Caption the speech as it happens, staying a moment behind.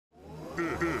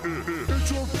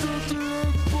It's your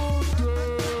 50th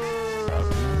birthday!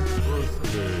 Happy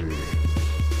birthday!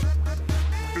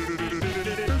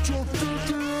 It's your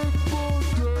 50th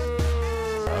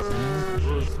birthday! Happy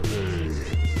birthday!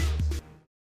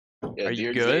 Yeah, Are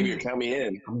you dear good? Xavier, count me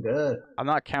in. I'm good. I'm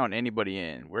not counting anybody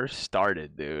in. We're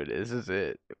started, dude. This is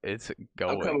it. It's I'm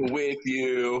going. coming with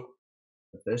you.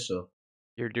 Official.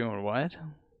 You're doing what?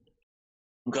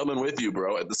 I'm coming with you,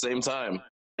 bro, at the same time.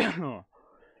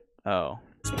 Oh.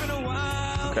 It's been a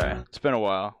while. Okay. It's been a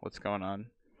while. What's going on?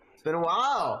 It's been a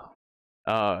while.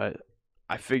 I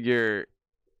figure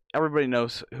everybody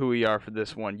knows who we are for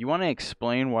this one. You want to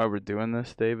explain why we're doing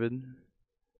this, David?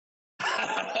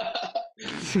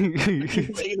 You make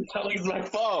it sound like it's my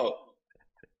fault.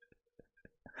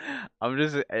 I'm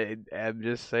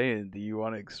just saying. Do you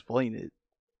want to explain it?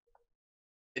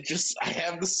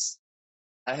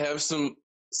 I have some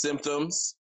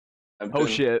symptoms. I've Oh been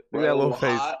shit! Look at that running a little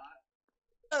face. hot.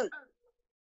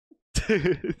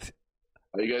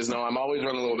 You guys know I'm always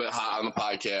running a little bit hot on the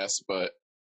podcast, but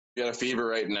we got a fever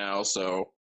right now,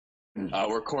 so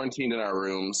we're quarantined in our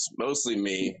rooms. Mostly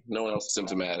me. No one else is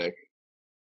symptomatic.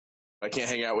 I can't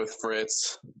hang out with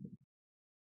Fritz,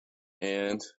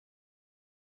 and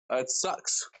it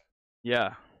sucks.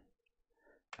 Yeah.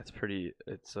 That's pretty.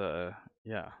 It's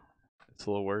yeah. It's a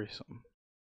little worrisome.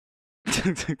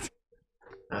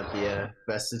 Not the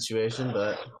best situation,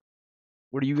 but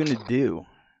What are you gonna do?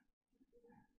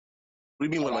 What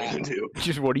do you mean? What am I gonna do?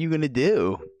 Just what are you gonna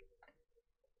do?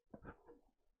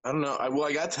 I don't know.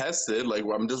 I got tested. Like,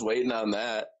 I'm just waiting on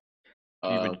that.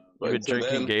 You But been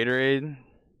drinking then- Gatorade?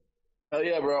 Hell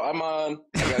yeah, bro! I got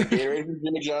a Gatorade from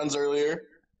Jimmy John's earlier,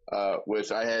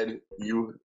 which I had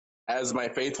you, as my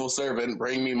faithful servant,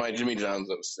 bring me my Jimmy John's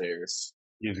upstairs.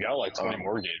 You've got like 20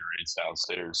 more Gatorades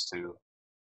downstairs too.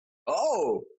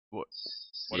 Oh, What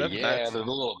yeah, if they're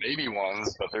the little baby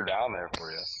ones, but they're down there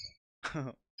for you.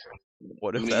 that's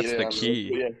what if that's the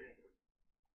key? Yeah.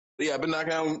 But yeah, I've been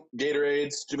knocking out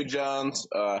Gatorades, Jimmy John's.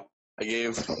 I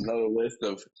gave another list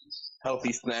of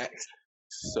healthy snacks,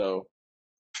 so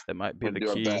That might be we'll the do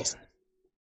our key. best.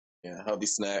 Yeah, healthy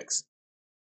snacks,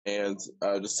 and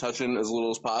just touching as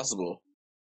little as possible.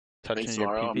 I think Touching your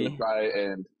tomorrow I'm pee gonna try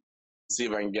and see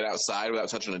if I can get outside without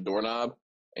touching a doorknob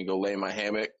and go lay in my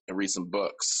hammock and read some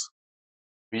books.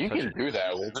 You Touch can it. do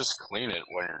that. We'll just clean it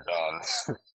when you're done.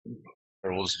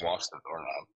 Or we'll just wash the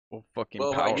doorknob. We'll fucking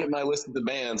Well, if power. I get my list of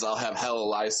demands, I'll have hella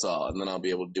Lysol, and then I'll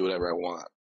be able to do whatever I want.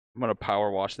 I'm gonna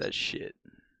power wash that shit.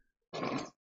 Power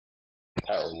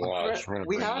wash. We're gonna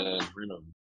We bring have- it in. We're gonna...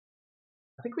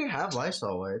 I think we have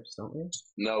Lysol wipes, don't we?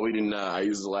 No, we do not. I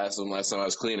used the last one last time I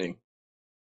was cleaning.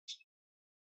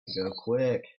 Go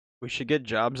quick. We should get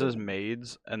jobs as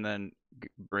maids and then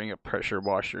bring a pressure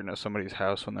washer into somebody's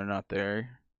house when they're not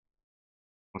there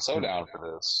I'm so down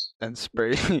for this. and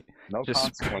spray No Just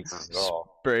consequences at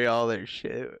all. spray all their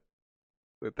shit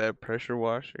with that pressure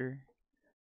washer.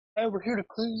 Hey, we're here to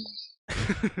clean.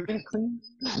 Here to clean.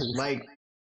 Like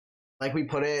we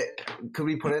put it. Could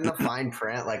we put it in the fine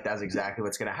print? Like that's exactly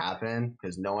what's gonna happen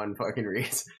because no one fucking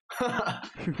reads.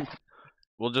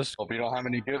 We'll just Hope you don't have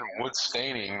any good wood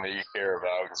staining that you care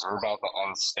about, because we're about to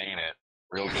unstain it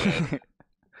real good.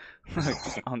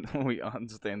 we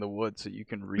unstain the wood so you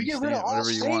can We get restain rid it of all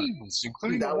whatever you want. stains,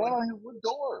 including Dude, the that one would- on your wood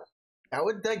door. That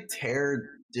would like tear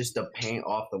just the paint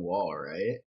off the wall,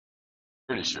 right?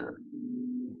 Pretty sure.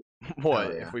 What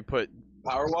Hell yeah. if we put?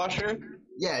 Power washer?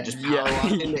 Yeah, just Yeah. power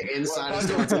wash in the inside of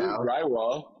someone's house.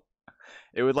 Drywall.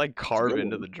 It would like carve Good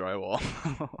into one. the drywall.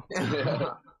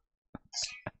 Yeah.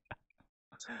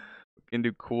 We can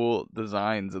do cool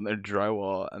designs in their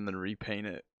drywall and then repaint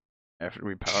it after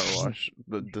we power wash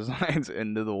the designs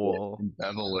into the wall.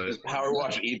 Bevel it. Just power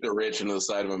wash Eat the Rich into the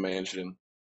side of a mansion.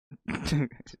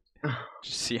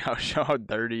 Just see how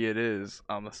dirty it is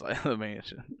on the side of the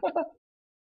mansion.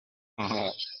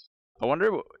 I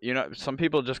wonder, some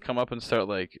people just come up and start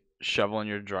like shoveling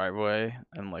your driveway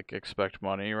and like expect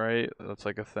money, right? That's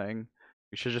like a thing.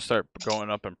 We should just start going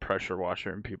up and pressure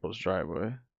washing people's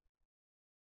driveway.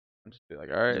 And just be like,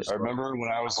 all right, I remember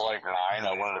when I was like 9,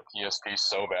 I wanted a PSP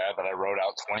so bad that I wrote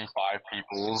out 25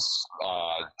 people's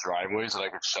driveways that I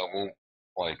could shovel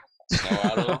like snow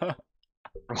out of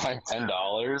for like $10, and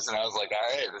I was like,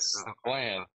 all right, this is the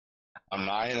plan. I'm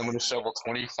 9, I'm gonna shovel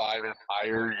 25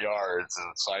 entire yards and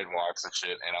sidewalks and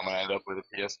shit, and I'm gonna end up with a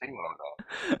PSP when I'm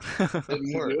done. Did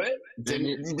you do it?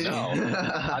 Didn't no.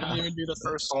 I didn't even do the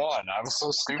first one. I was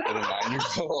so stupid at 9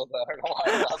 years old. I don't know why I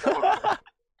thought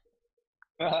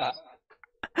that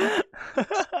would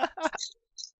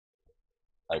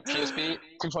like PSP,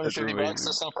 $250,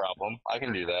 that's no problem. I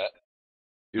can do that.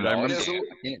 Dude, No, I I remember.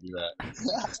 can't do that.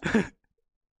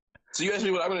 So you asked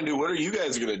me what I'm going to do. What are you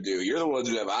guys going to do? You're the ones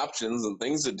who have options and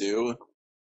things to do.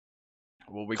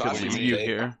 Well, we could Coffee leave you day.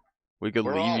 here. We could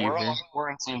We're leave all you we're here. all in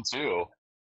quarantine too.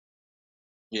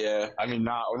 Yeah. I mean,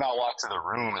 we're not locked to the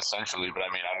room essentially, but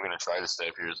I mean, I'm gonna try to stay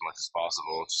up here as much as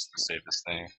possible. It's just the safest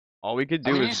thing. All we could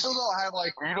I do mean, you is still don't have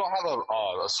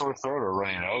a sore throat or a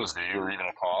runny nose, do you, or even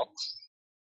a cough?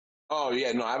 Oh,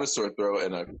 yeah. No, I have a sore throat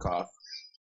and a cough.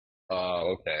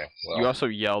 Okay. Well, you also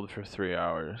yelled for 3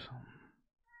 hours.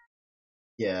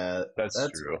 Yeah, that's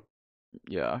true.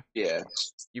 Yeah. Yeah.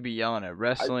 You be yelling at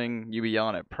wrestling. You be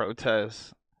yelling at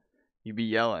protests. You be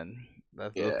yelling.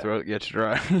 That's the Yeah. throat gets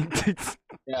dry.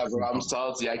 Yeah, bro, I'm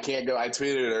salty. I can't go. I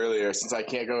tweeted it earlier. Since I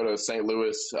can't go to St.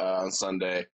 Louis on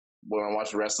Sunday, when I'm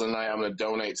watching wrestling night, I'm going to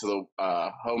donate to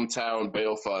the hometown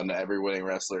bail fund to every winning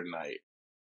wrestler tonight.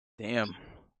 Damn.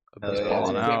 Oh, yeah, Balling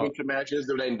dude. out. Championship matches,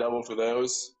 donating double for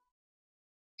those.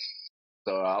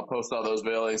 So I'll post all those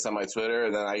bail links on my Twitter,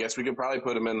 and then I guess we could probably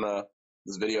put them in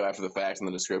this video after the fact in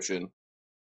the description.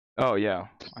 Oh yeah,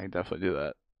 I can definitely do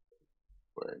that.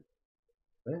 Word.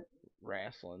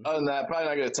 Wrestling. Other than that, probably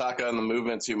not going to talk on the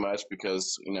movement too much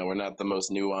because, we're not the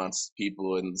most nuanced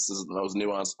people, and this isn't the most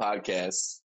nuanced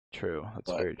podcast. True.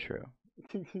 That's But- very true.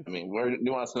 I mean, we're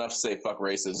nuanced enough to say fuck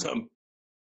racism.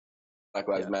 Black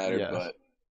Lives Matter, yes. but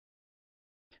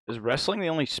Is wrestling the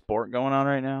only sport going on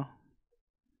right now?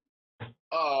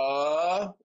 I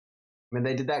mean,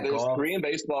 they did that there's golf. Korean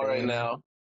baseball right now.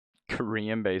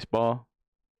 Korean baseball.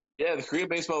 Yeah, the Korean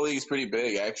baseball league is pretty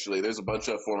big, actually. There's a bunch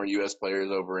of former U.S. players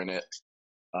over in it.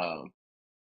 And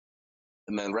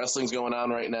then wrestling's going on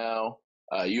right now.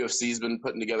 UFC's been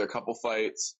putting together a couple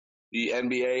fights. The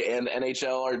NBA and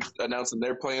NHL are announcing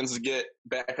their plans to get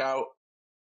back out.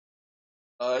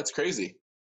 It's crazy.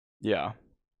 Yeah.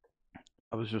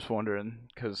 I was just wondering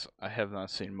because I have not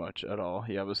seen much at all.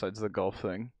 Yeah, besides the golf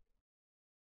thing.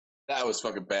 That was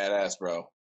fucking badass, bro.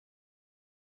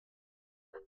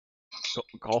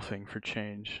 Golfing for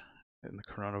change in the It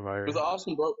coronavirus. was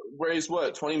awesome, bro. Raised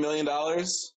what, $20 million?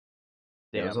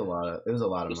 Yeah, it was a lot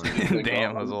of money.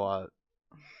 Damn, that was a lot.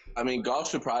 I mean,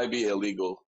 golf should probably be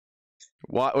illegal.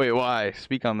 Why? Wait, why?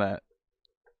 Speak on that.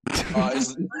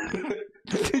 It's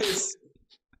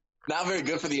not very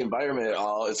good for the environment at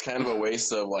all. It's kind of a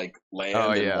waste of like land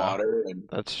Oh, and yeah. water. And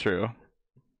That's true.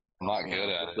 I'm not good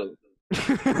at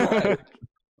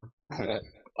it.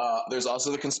 There's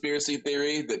also the conspiracy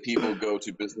theory that people go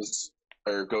to business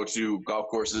or go to golf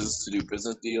courses to do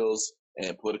business deals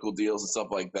and political deals and stuff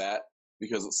like that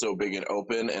because it's so big and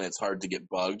open and it's hard to get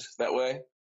bugged that way.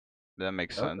 That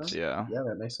makes Okay. sense, yeah. Yeah,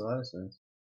 that makes a lot of sense.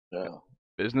 Yeah.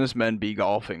 Businessmen be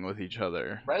golfing with each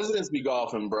other. Residents be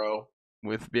golfing, bro.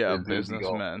 With, They do be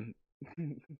businessmen.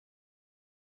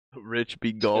 Rich be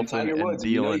And golfing Tiger and Woods,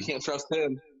 you dealing. can't trust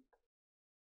him.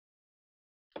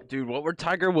 Dude, what were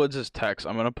Tiger Woods' texts?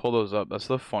 I'm gonna pull those up. That's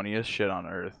the funniest shit on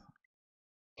earth.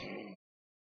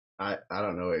 I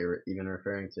don't know what you're even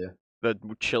referring to. The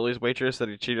Chili's waitress that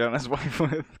he cheated on his wife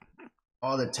with.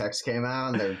 All the texts came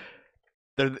out, and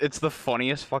It's the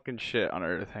funniest fucking shit on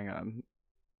earth. Hang on.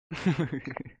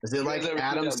 is it You like guys ever seen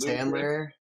Adam that Sandler?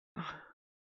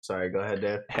 Sorry, go ahead,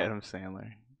 Dave. Adam Sandler.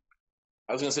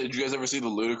 I was gonna say, did you guys ever see the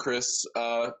ludicrous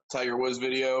Tiger Woods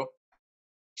video?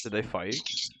 Did they fight?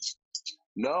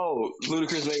 No,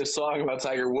 Ludacris made a song about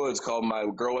Tiger Woods called "My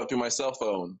Girl Went Through My Cell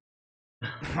Phone."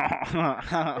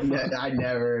 I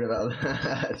never heard about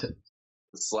that. It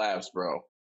slaps, bro.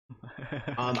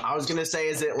 I was gonna say,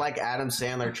 is it like Adam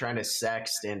Sandler trying to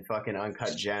sext in fucking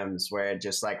Uncut Gems, where it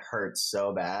just like hurts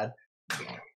so bad?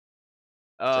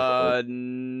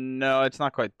 No, it's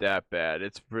not quite that bad.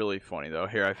 It's really funny though.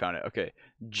 Here, I found it. Okay,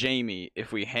 Jamie,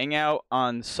 if we hang out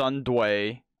on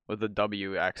Sundway with a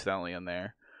W accidentally in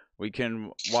there, we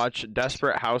can watch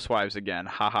Desperate Housewives again.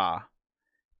 Haha.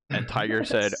 And Tiger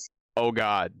said, "Oh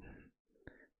God."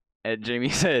 And Jamie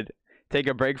said, "Take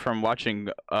a break from watching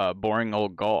boring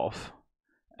old golf."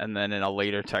 And then in a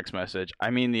later text message,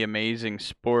 "I mean the amazing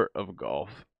sport of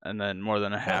golf." And then more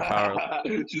than a half hour.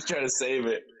 She's trying to save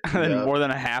it. And then Yeah. more than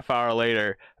a half hour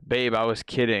later, "Babe, I was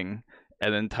kidding."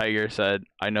 And then Tiger said,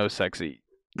 "I know, sexy."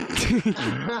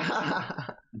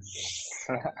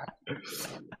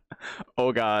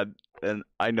 Oh God, and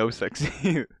 "I know,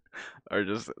 sexy" are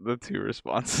just the two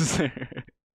responses there.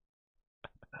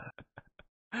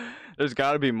 There's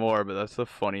got to be more, but that's the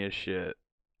funniest shit.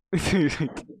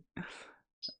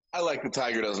 I like that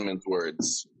Tiger doesn't mince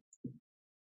words.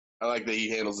 I like that he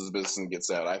handles his business and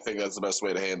gets out. I think that's the best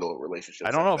way to handle relationships.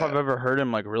 I don't know like if I've that. ever heard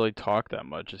him like really talk that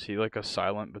much. Is he like a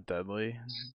silent but deadly?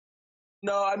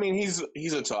 No, I mean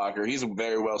he's a talker. He's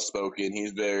very well spoken.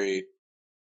 He's very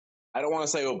I don't want to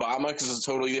say Obama because it's a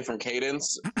totally different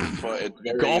cadence, but it's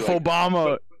very Golf like,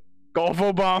 Obama. Golf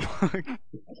Obama.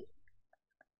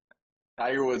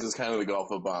 Tiger Woods is kind of the Golf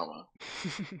Obama.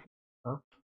 Huh?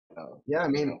 No. Yeah, I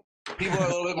mean, People are a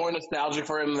little bit more nostalgic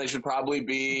for him than they should probably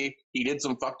be. He did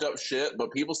some fucked up shit,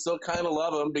 but people still kind of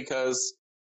love him because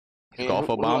Golf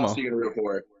who Obama. else are you gonna root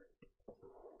for?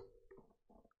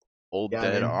 Old Yeah,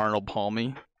 dead man. Arnold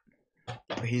Palmy.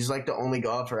 he's like the only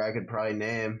golfer I could probably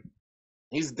name.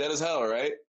 He's dead as hell,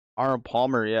 right? Arnold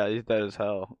Palmer, yeah, he's dead as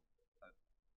hell.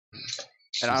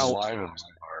 And I He's don't, alive in my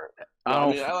heart. I I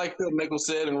don't, mean, I like Phil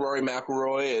Mickelson and Rory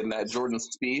McIlroy and that Jordan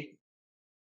Spieth.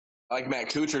 I like Matt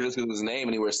Kuchar just because of his name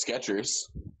and he wears Skechers.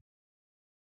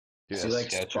 Is he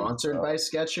like sponsored by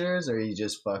Skechers, or he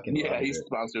just fucking? Yeah, loves he's it?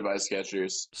 sponsored by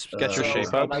Skechers. get your Uh,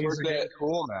 shape up. I Shoes worked are getting at-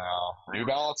 cool now. New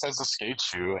Balance has a skate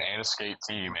shoe and a skate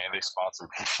team, and they sponsor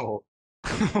people.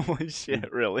 Holy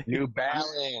shit, really? New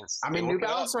Balance. I mean, Look New it up,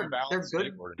 Balance are- they're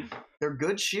good. skateboarding. They're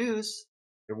good shoes.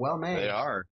 They're well made. They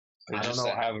are. They I don't just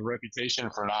know. have a reputation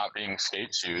for not being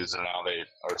skate shoes, and now they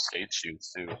are skate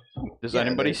shoes too. Does Yeah,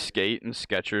 anybody they- skate in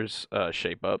Skechers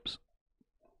shape ups?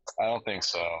 I don't think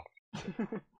so.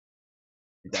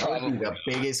 That would be the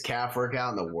biggest calf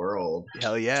workout in the world.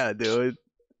 Hell yeah, dude.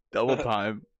 Double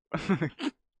time.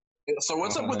 So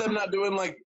what's up with them not doing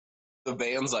like the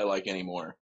Vans I like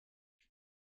anymore?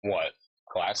 What?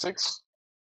 Classics?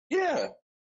 Yeah,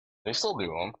 They still do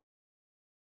them.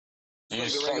 like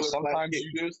the regular sometimes classic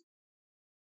you shoes.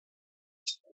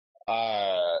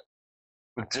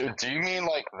 do you mean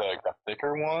like the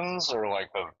thicker ones, or like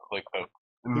the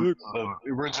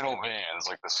original Vans,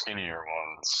 like the skinnier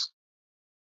ones?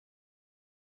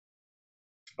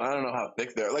 I don't know how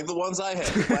thick they're. Like the ones I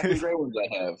have, the black and gray ones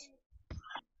I have.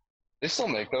 They still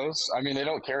make those. I mean, they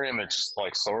don't carry them at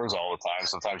like stores all the time.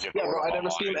 Sometimes you have to Yeah, order bro, I them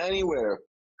never seen them online. anywhere. A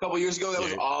couple years ago, that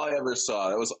was Dude. all I ever saw.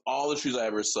 That was all the shoes I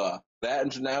ever saw. That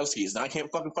and Janowski's. Now I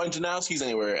can't fucking find Janowski's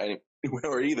anywhere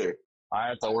either. I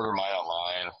have to order mine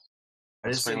online. I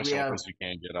It's just pretty think much we the have place you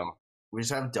can't get them. we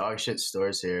just have dog shit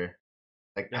stores here.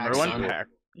 Like Remember when PacSun. Pac?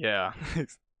 Yeah.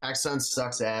 PacSun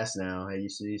sucks ass now. It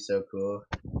used to be so cool.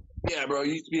 Yeah, bro,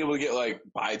 you used to be able to get like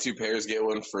buy 2 pairs, get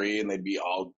 1 free, and they'd be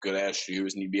all good ass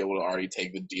shoes, and you'd be able to already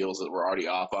take the deals that were already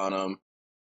off on them.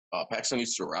 PacSun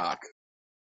used to rock.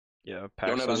 Yeah,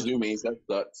 Don't have a PacSun's, zoomies, that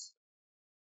sucks.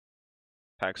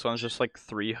 PacSun's just like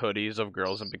 3 hoodies of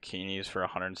girls in bikinis for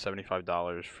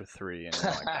 $175 for 3, and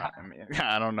you're like, I mean,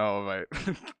 I don't know if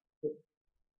I.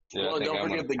 Yeah, I Well, think don't I'm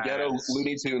forget the gonna ghetto pass.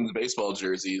 Looney Tunes baseball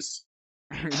jerseys.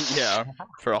 Yeah,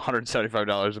 for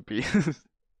 $175 a piece.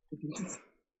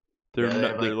 They're Yeah, they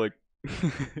not, have, they're like.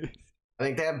 I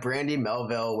think they have Brandy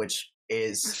Melville, which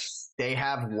is they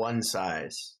have one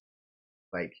size.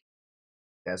 Like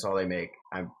that's all they make.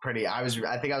 I think I was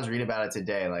reading about it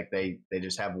today. Like they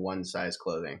just have one size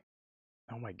clothing.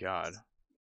 Oh my god.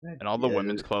 And all the Yeah,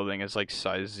 women's clothing is like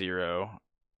size 0,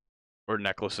 or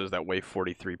necklaces that weigh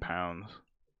 43 pounds.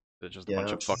 They're just a bunch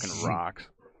Yeah. of fucking rocks.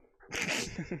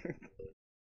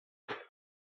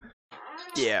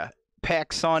 Yeah,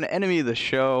 PacSun, enemy of the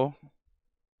show.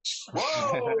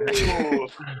 Whoa!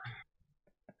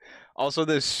 Also,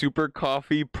 this super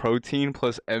coffee protein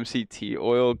plus MCT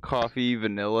oil coffee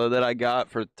vanilla that I got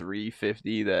for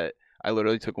 $3.50 that I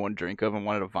literally took 1 drink of and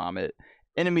wanted to vomit.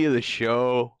 Enemy of the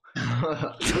show.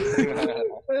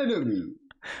 Enemy.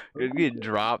 It'd get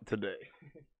dropped today.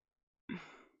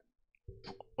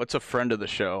 What's a friend of the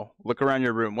show? Look around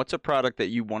your room. What's a product that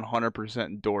you 100%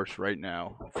 endorse right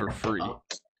now for free?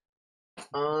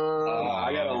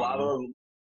 I got a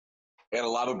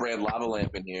lava brand lava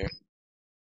lamp in here.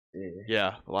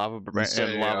 Yeah, lava say,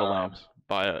 and lava lamps.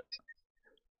 Buy it.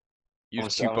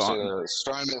 Use coupon.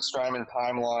 Strymon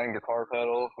timeline guitar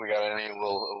pedal. We got any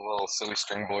little silly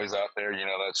string boys out there? You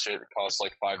know that shit costs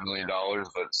like $5 million,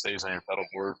 but it stays on your pedal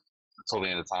board until the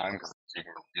end of time because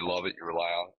you love it, you rely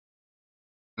on it.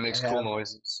 It makes I cool have,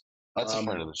 noises. That's a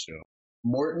friend of the show.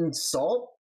 Morton Salt,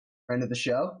 friend of the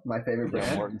show, my favorite Yeah,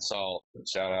 brand. Morton Salt.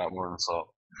 Shout out Morton Salt.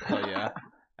 Oh yeah.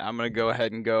 I'm gonna go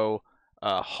ahead and go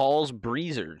Hall's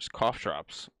Breezers cough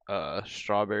drops.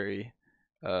 Strawberry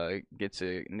gets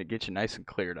you nice and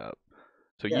cleared up.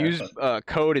 So Yeah, use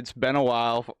code It's Been a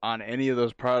While on any of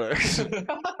those products. You're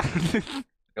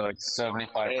like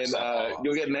 75%. And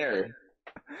you'll get an error.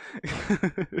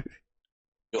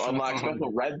 You'll unlock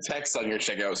special red text on your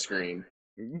checkout screen.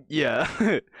 Yeah,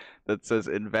 that says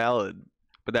invalid,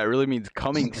 but that really means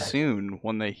coming soon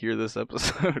when they hear this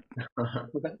episode.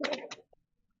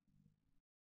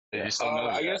 Yeah, you still know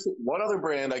I that. guess one other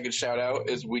brand I could shout out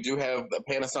is we do have a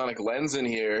Panasonic lens in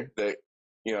here that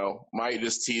might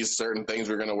just tease certain things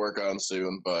we're gonna work on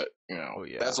soon. But Oh,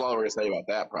 yeah. that's all we're gonna say about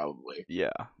that probably. Yeah.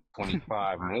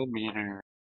 25 millimeters.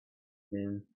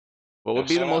 What would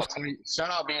be the most? Shout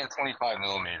out being 25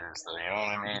 millimeters, though. You know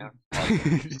what I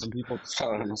mean? Like, some people just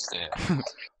don't understand.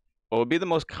 What would be the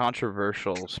most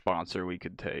controversial sponsor we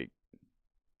could take?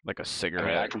 Like a I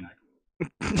cigarette. mean,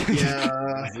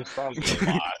 Yeah. this sounds a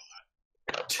lot.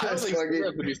 I don't think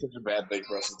cigarettes would be such a bad thing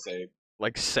for us to take.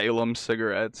 Like Salem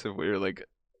cigarettes, if we were like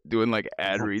doing like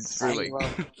ad reads for like.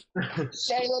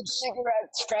 Salem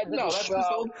cigarettes, friend No, that's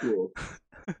just old school.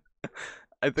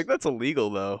 I think that's illegal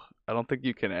though. I don't think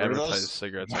you can are advertise those?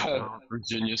 cigarettes like that.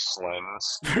 Virginia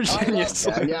Slims. Virginia Yeah,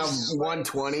 Slims. yeah,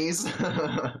 120s.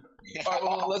 All right,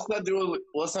 well, let's not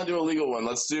do a legal one.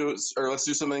 Let's do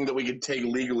something that we could take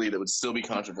legally that would still be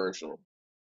controversial.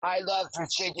 I love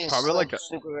Virginia Probably like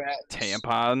cigarettes.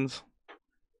 Tampons.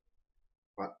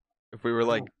 What? If we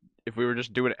were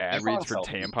just doing ad reads Tampons for help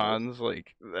people. tampons,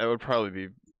 like that would probably be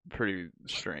pretty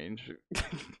strange.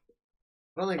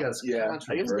 I don't think that's I guess it'd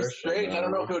be controversial. strange. I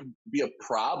don't know if it would be a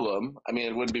problem. I mean,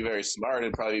 it wouldn't be very smart.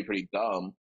 It'd probably be pretty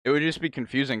dumb. It would just be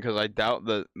confusing because I doubt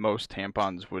that most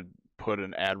tampons would put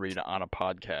an ad read on a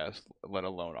podcast, let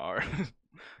alone ours.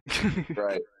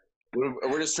 Right.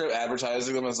 We're just straight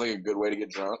advertising them as like a good way to get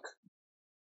drunk.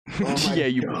 Oh my Yeah,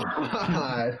 you.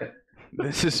 God.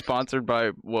 This is sponsored by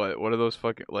what? What are those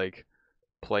fucking like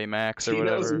Playmax or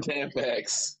Tito's whatever? and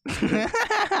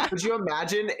Tampax. Could you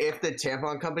imagine if the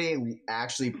tampon company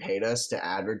actually paid us to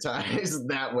advertise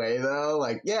that way though?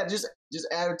 Like, yeah, just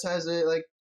advertise it, like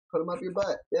put them up your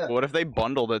butt. Yeah. What if they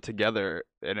bundled it together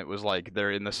and it was like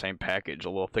they're in the same package, a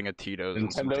little thing of Tito's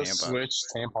and some Nintendo tampons? Switch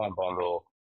tampon bundle.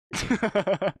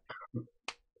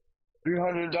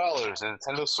 $300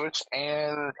 Nintendo Switch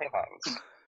and tampons.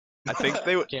 I think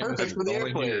they would. Can't miss Perfect it. for the Only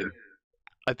airplane. here.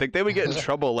 I think they would get in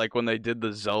trouble, like when they did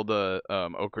the Zelda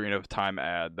Ocarina of Time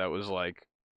ad. That was like,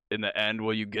 in the end,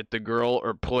 will you get the girl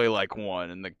or play like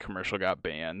one? And the commercial got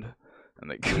banned, and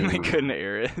they couldn't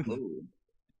air it. Ooh.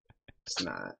 It's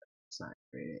not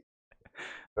great.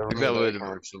 The think that real would-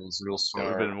 commercials, real that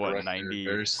would've smart been, what, director,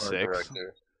 very smart 96?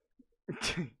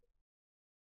 director.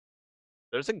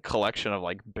 There's a collection of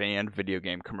like banned video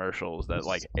game commercials that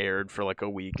like aired for like a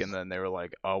week, and then they were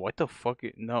like, "Oh, what the fuck?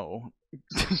 No." You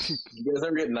guys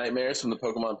ever get nightmares from the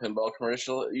Pokemon pinball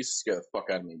commercial? It used to scare the fuck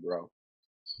out of me, bro.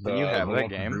 Do you have the that one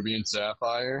from game? Ruby and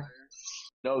Sapphire?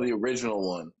 No, the original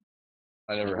one.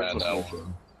 I never had that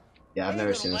one. Yeah, I've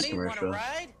never seen this commercial.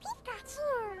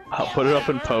 I'll put it up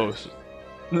in post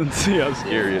and see how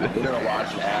scary it We're gonna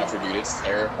watch it after, dude. It's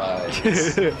terrifying.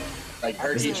 It's is. like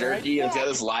herky jerky, and it's got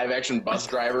this live action bus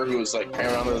driver who was like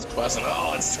carrying around on this bus, and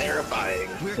it's terrifying.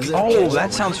 Is it- Oh,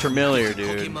 that sounds familiar,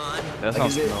 dude. That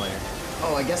sounds is it- familiar.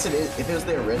 Oh, I guess it is. If it was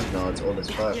the original, it's old as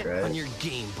fuck, On right? your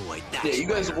Game Boy. Yeah, you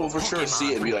guys will for sure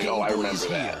see it and be like, "Oh, I remember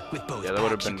that." Yeah, that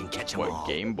would have been what,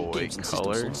 Game Boy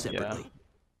Color? Yeah.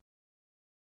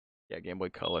 Yeah, Game Boy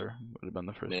Color would have been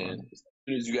the first Man, one. as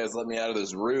soon as you guys let me out of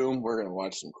this room, we're gonna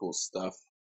watch some cool stuff.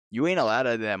 You ain't allowed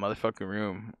out of that motherfucking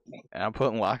room. And I'm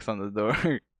putting locks on the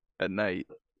door at night.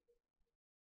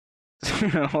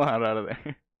 You're not allowed out of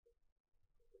there.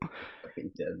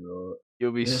 Fucking Deadpool.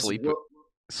 You'll be This will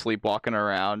sleepwalking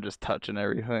around, just touching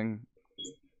everything.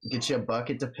 get you a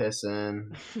bucket to piss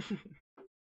in.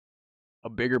 A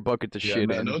bigger bucket to Yeah, shit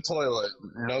no, in. no toilet.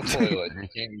 No toilet. You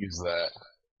can't use that.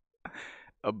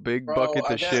 A big Bro, bucket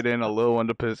to I got- shit in, a little one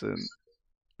to piss in.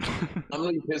 I'm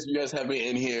gonna be pissed if you guys have me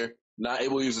in here, not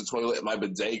able to use the toilet, and my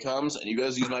bidet comes, and you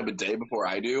guys use my bidet before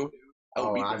I do. I will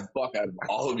Oh, beat I'm- the fuck out of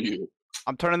all of you.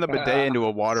 I'm turning the bidet into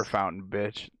a water fountain,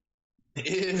 bitch.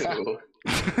 Ew.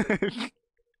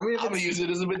 I mean, if I'm gonna it's, use it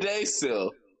as a bidet still,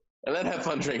 and then have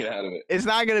fun drinking out of it. It's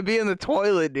not gonna be in the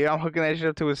toilet, dude. I'm hooking that shit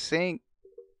up to a sink.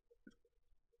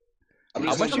 I'm How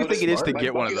just much gonna do you put think it is to my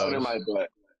get one of bucket under those? my butt.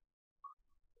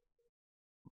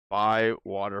 Buy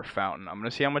water fountain. I'm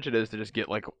gonna see how much it is to just get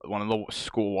like one of the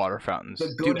school water fountains.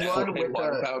 the good Dude, one Fucking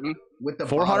water with fountain. the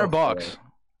 400 bottle bucks. filler.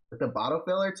 With the bottle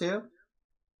filler too.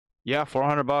 Yeah,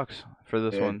 400 bucks for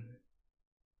this Dude. one.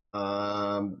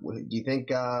 Do you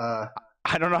think?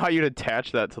 I don't know how you'd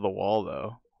attach that to the wall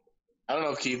though. I don't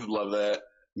know if Keith would love that.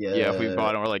 Yeah. Yeah, if we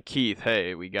bought it, we're like, Keith,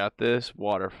 hey, we got this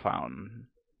water fountain.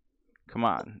 Come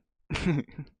on.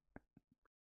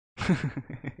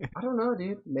 I don't know,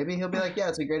 dude. Maybe he'll be like, "Yeah,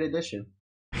 it's a great addition."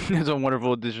 It's a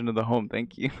wonderful addition to the home.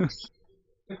 Thank you.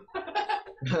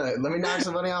 Let me knock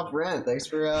some money off rent. Thanks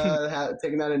for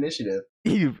taking that initiative.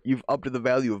 You've upped the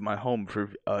value of my home for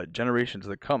generations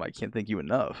to come. I can't thank you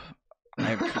enough.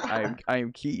 I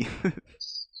am Keith.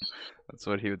 That's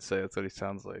what he would say. That's what he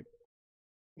sounds like.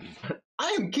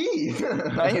 I am Keith.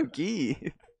 I am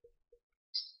Keith.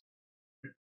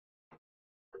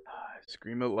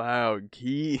 Scream it loud,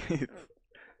 Keith. And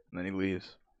then he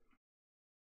leaves.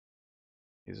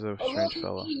 He's a strange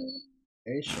fellow.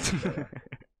 He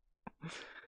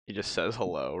just says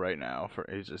hello right now.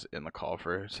 He's just in the call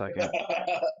for a second.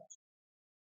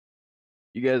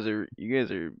 You guys got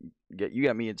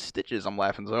me in stitches. I'm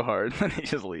laughing so hard. And he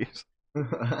just leaves.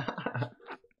 Yeah,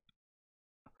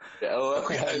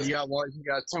 well, You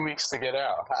got 2 weeks to get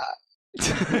out.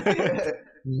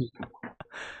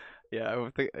 Yeah, I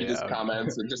would think. he just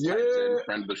comments and just Yeah. types in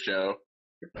friend of the show.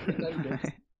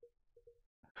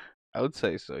 I would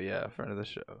say so. Yeah, friend of the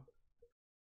show.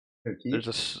 Keith? There's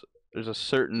a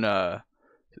certain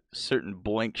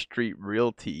Blank Street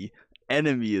Realty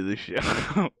enemy of the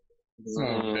show. It's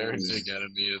a very big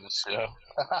enemy of the show.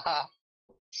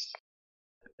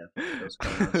 Those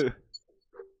comments.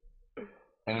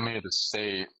 Enemy of the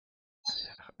state.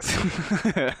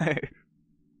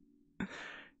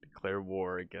 Declare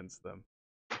war against them.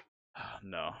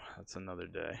 No, that's another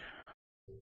day.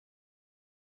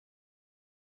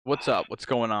 What's up? What's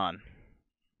going on?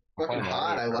 Fucking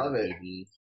hot. I love it.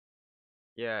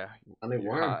 Yeah, I mean,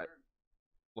 you're warm. hot.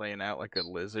 Laying out like a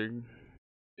lizard.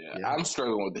 Yeah, Yeah. I'm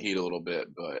struggling with the heat a little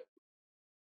bit, but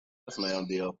that's my own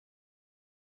deal.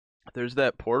 There's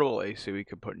that portable AC we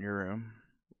could put in your room.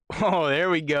 Oh, there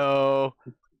we go.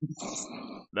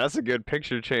 That's a good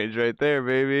picture change right there,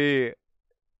 baby.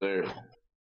 There. I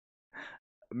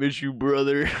miss you,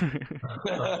 brother.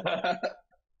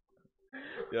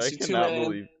 Yeah, See you,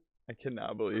 man. I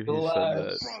cannot believe you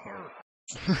said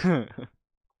that.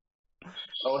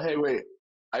 Oh, hey, wait.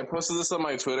 I posted this on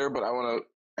my Twitter, but I want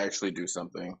to actually do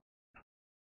something.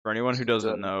 For anyone who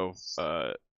doesn't know,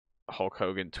 Hulk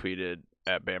Hogan tweeted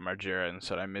at Bam Margera and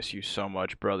said, "I miss you so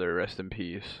much, brother. Rest in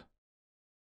peace."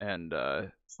 And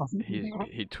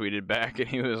he tweeted back and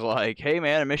he was like, "Hey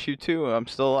man, I miss you too. I'm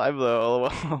still alive though."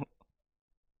 LOL.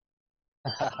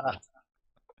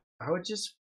 I would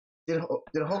just did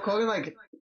Hulk Hogan like?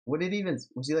 What did he even?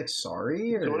 Was he like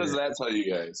sorry? Or? So what does that tell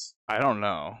you guys? I don't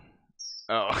know.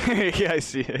 Oh, yeah, I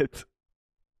see it.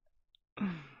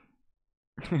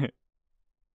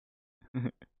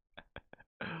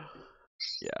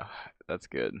 Yeah, that's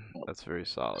good. That's very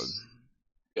solid.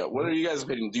 Yeah, what are you guys'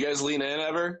 opinion? Do you guys lean in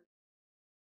ever?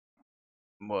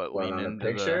 What, What, lean on a into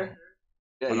picture?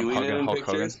 Yeah, when you I'm lean in hugging in Hulk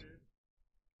Hogan? pictures?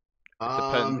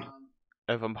 Depends.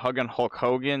 If I'm hugging Hulk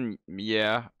Hogan,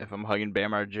 yeah. If I'm hugging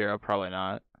Bam Margera, probably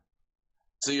not.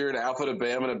 So you're an alpha to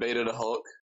Bam and a beta to Hulk?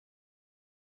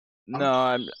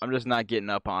 No, I'm just not getting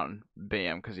up on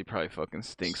Bam because he probably fucking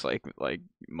stinks like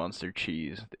Munster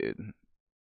cheese, dude.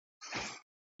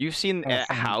 You've seen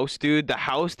that house, dude. The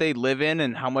house they live in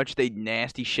and how much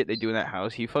nasty shit they do in that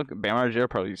house. He fucking Bam Margera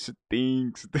probably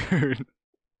stinks, dude.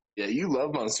 Yeah, you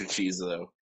love monster cheese,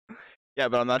 though. Yeah,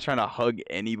 but I'm not trying to hug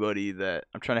anybody.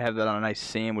 I'm trying to have that on a nice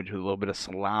sandwich with a little bit of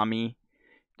salami.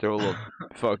 Throw a little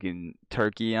fucking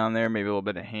turkey on there, maybe a little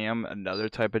bit of ham, another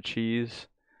type of cheese.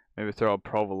 Maybe throw a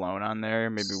provolone on there.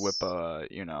 Maybe whip a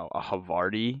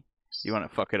Havarti. You want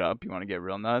to fuck it up? You want to get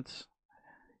real nuts?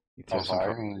 You throw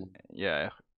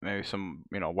maybe some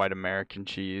white American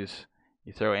cheese.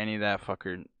 You throw any of that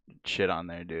fucker shit on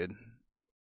there, dude.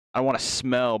 I want to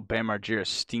smell Bam Margera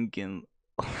stinking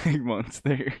like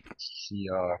monster.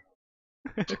 Yeah.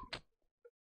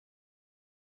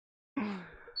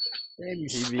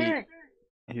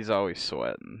 He's always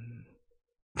sweating.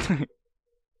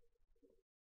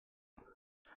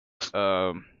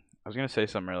 I was gonna say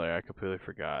something earlier. I completely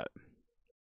forgot.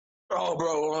 Oh,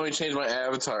 bro, won't let me change my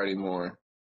avatar anymore.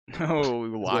 No, we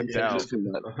locked Yeah, out. just do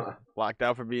that. Locked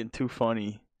out for being too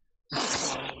funny. Bam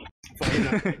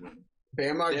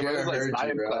Yeah, Margera but it's like heard you,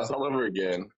 science bro. class all over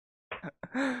again.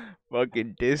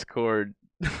 Fucking Discord.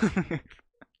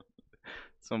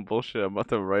 Some bullshit. I'm about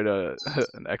to write an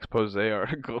expose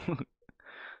article.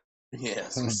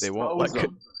 Yes. They won't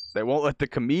let the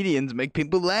comedians make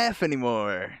people laugh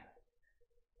anymore.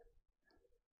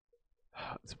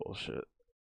 It's bullshit.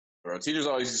 Bro, teachers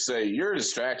always used to say, "You're a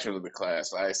distraction to the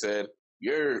class." I said,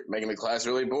 "You're making the class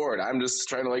really bored. I'm just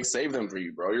trying to save them for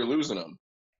you, bro. You're losing them."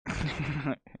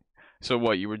 So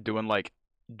what, you were doing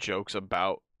jokes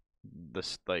about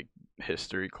this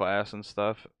history class and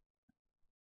stuff?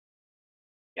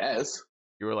 Yes.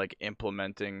 You were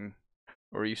implementing,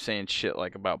 or were you saying shit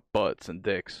about butts and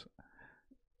dicks?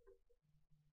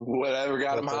 Whatever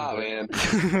got them hot, man.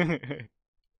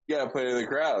 You gotta play to the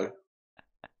crowd.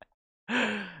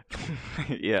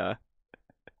 Yeah.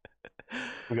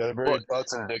 We gotta bring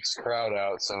butts and dicks crowd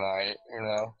out tonight,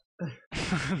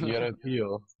 You gotta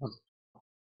appeal.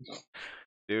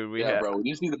 Dude, bro. When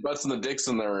you see the butts and the dicks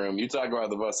in the room, you talk about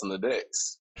the butts and the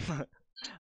dicks.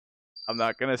 I'm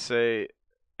not gonna say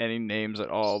any names at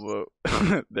all,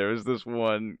 but there was this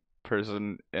one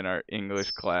person in our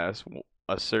English class,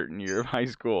 a certain year of high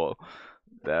school,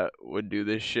 that would do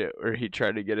this shit where he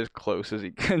tried to get as close as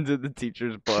he could to the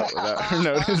teacher's butt without her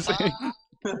noticing.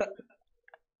 Did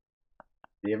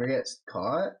you ever get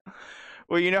caught?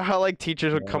 Well, you know how like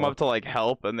teachers would come up to like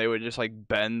help and they would just like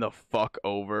bend the fuck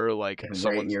over like And right in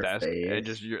someone's your desk face. and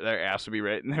just their ass would be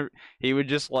right in there. He would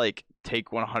just like take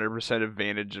 100%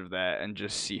 advantage of that and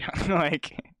just see how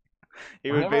like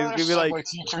he would Whenever basically be like, my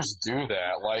teachers do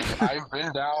that. Like I've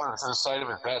been down to the side of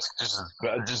a desk, just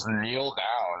kneel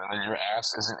down, and then your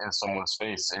ass isn't in someone's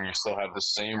face, and you still have the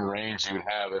same range you would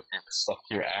have if you stuck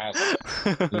your ass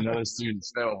in another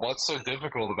student's face. What's so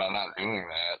difficult about not doing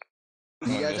that?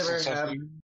 You guys ever have?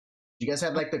 You guys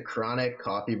have like the chronic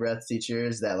coffee breath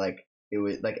teachers that like it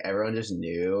would like everyone just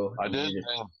knew? I did in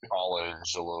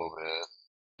college a little bit.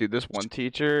 dude, this one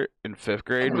teacher in 5th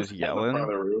grade was In front of yelling.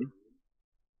 the room.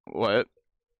 What?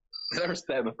 I never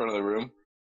sat in the front of the room.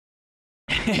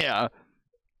 Yeah.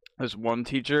 This one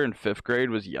teacher in 5th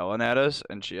grade was yelling at us,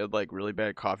 and she had like really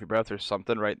bad coffee breath or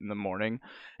something right in the morning,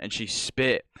 and she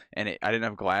spit, and I didn't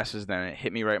have glasses then, and it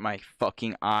hit me right in my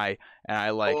fucking eye, and I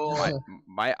like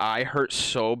my eye hurt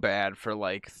so bad for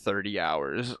like 30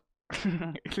 hours.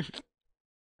 That's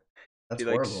She,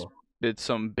 like, horrible. Did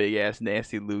some big ass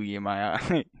nasty loogie in my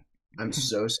eye. I'm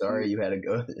so sorry you had to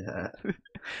go through that.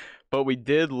 But we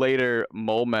did later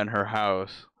mole men her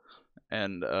house,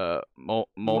 and mole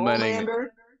menning.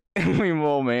 We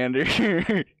mole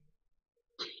mander.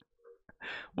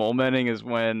 Mole menning is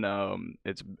when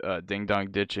it's Ding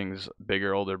Dong Ditching's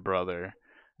bigger older brother.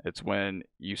 It's when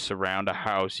you surround a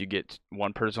house, you get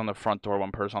one person on the front door,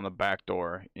 one person on the back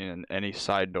door, and any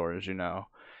side doors, you know.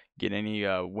 Get any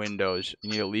windows.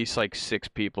 You need at least like 6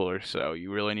 people or so.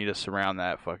 You really need to surround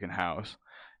that fucking house.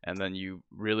 And then you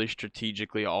really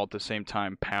strategically all at the same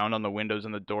time pound on the windows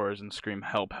and the doors and scream,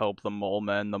 help, help, the mole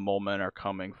men are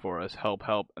coming for us, help,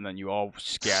 help, and then you all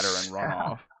scatter and run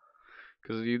off.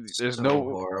 Because there's So no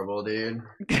horrible, dude.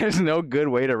 there's no good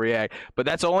way to react. But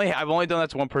I've only done that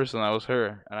to one person, that was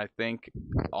her. And I think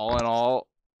all in all,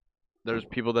 there's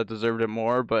people that deserved it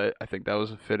more, but I think that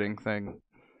was a fitting thing.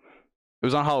 It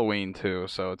was on Halloween too,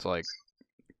 so it's like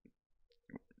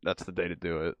that's the day to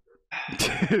do it.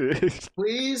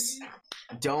 Please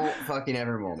don't fucking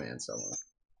ever mole man someone.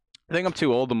 I think I'm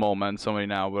too old to mole men somebody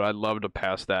now, but I'd love to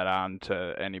pass that on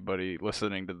to anybody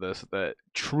listening to this that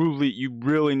truly, you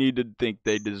really need to think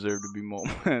they deserve to be mole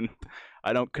men.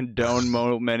 I don't condone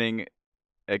mole menning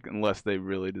unless they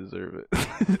really deserve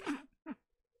it.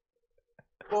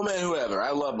 Mole man, whoever. I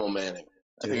love mole manning.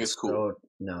 I think it's cool. So,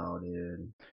 no,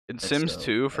 dude. In That's Sims so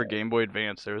 2 for bad. Game Boy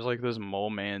Advance, there was like this mole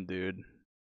man dude.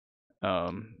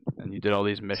 And you did all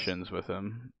these missions with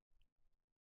him.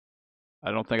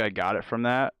 I don't think I got it from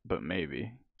that, but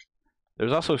maybe.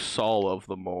 There's also Saul of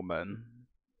the Mole Men,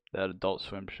 that Adult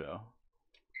Swim show.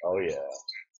 Oh yeah.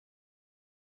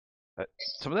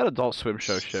 Some of that Adult Swim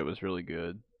show shit was really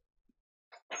good.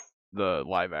 The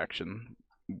live action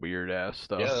weird ass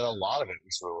stuff. Yeah, a lot of it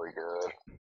was really good.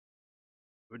 It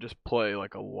would just play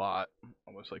like a lot,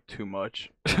 almost like too much.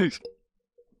 Do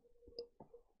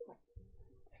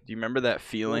you remember that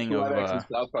feeling Watched the live of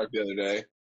action South Park the other day.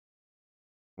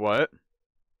 what?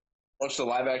 Watched the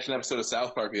live action episode of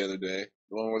South Park the other day.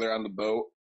 The one where they're on the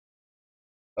boat.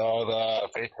 Oh, the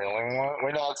faith healing one?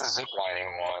 Wait, no, it's a zip lining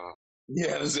one.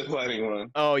 Yeah, the ziplining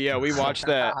one. Oh yeah, we watched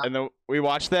that, and then we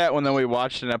watched that when we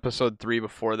watched an episode 3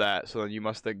 before that. So then you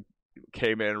must have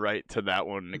came in right to that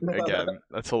one again.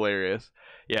 That's hilarious.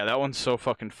 Yeah, that one's so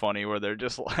fucking funny. Where they're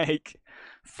just like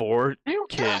 4 You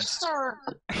kids.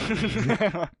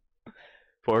 bastard!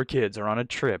 4 kids are on a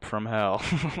trip from hell.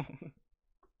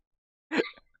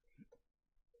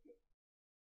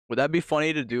 Would that be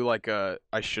funny to do like a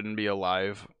I Shouldn't Be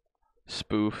Alive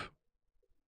spoof?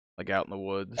 Like out in the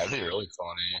woods? That'd be really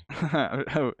funny. I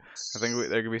think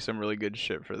there could be some really good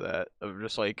shit for that. Of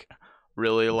just like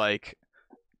really like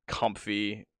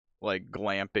comfy, like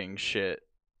glamping shit.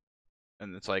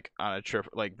 And it's like on a trip,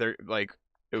 like they're like,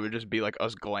 it would just be like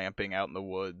us glamping out in the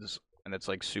woods. And it's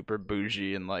like super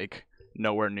bougie and like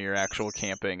nowhere near actual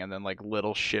camping. And then like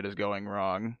little shit is going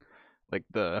wrong. Like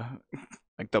the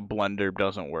blender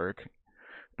doesn't work.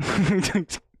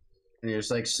 And you're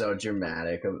just like so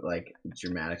dramatic, like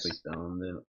dramatically filmed.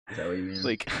 Is that what you mean?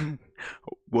 Like,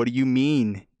 what do you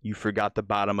mean you forgot the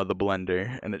bottom of the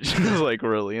blender? And it's just like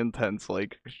really intense,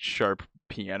 like sharp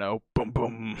piano. Boom,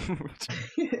 boom.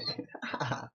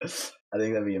 I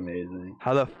think that'd be amazing.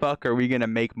 How the fuck are we gonna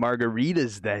make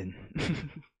margaritas then?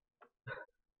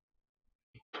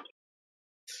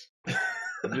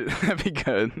 That'd be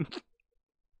good.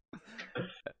 And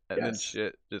then Yes.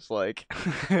 shit, just like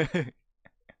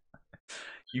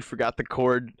you forgot the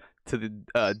cord to the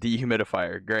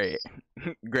dehumidifier. Great,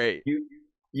 great. You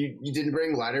didn't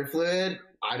bring lighter fluid?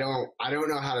 I don't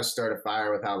know how to start a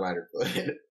fire without lighter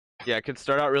fluid. Yeah, it could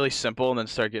start out really simple and then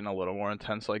start getting a little more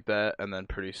intense like that, and then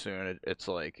pretty soon it's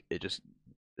like there's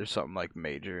something like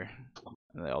major,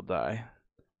 and they all die,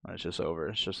 and it's just over.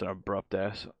 It's just an abrupt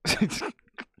ass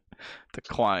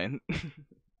decline,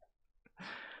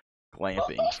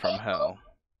 glamping from hell.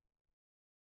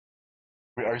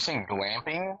 Wait, are you saying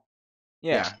glamping?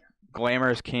 Yeah,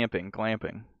 glamorous camping,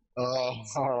 glamping.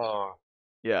 Oh,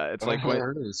 Yeah, it's I've like never when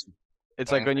heard of this.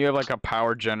 it's like when you have like a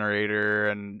power generator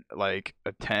and like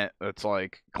a tent that's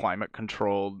like climate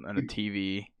controlled and a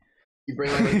TV. You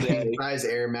bring like a king size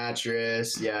air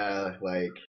mattress. Yeah,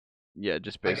 like Yeah,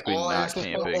 just like basically all not aspect,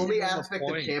 the camping. only What's the aspect of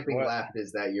point? camping What? left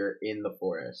is that you're in the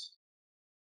forest.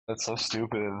 That's so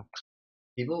stupid.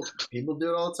 People do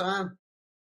it all the time.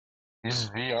 Use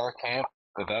VR camp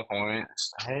at that point.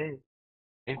 Hey,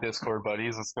 Discord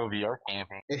buddies, let's go VR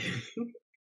camping. You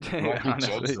might be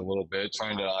Honestly, judged a little bit,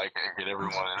 trying to like get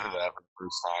everyone into that for the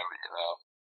first time,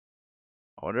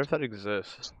 but I wonder if that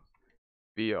exists.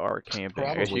 VR camping.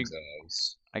 I guess probably you,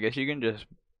 does. I guess you can just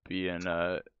be in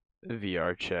a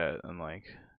VR chat and like,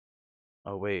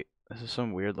 oh wait, this is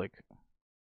some weird like,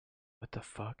 what the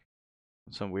fuck?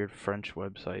 Some weird French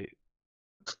website.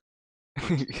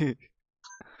 The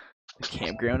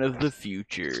campground of the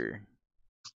future.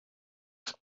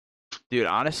 Dude,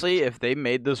 honestly, if they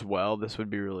made this well, this would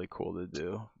be really cool to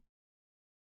do.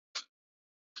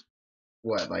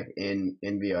 What, like in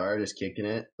VR, just kicking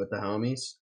it with the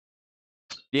homies?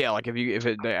 Yeah, like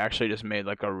they actually just made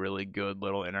like a really good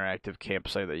little interactive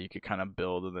campsite that you could kind of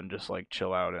build and then just like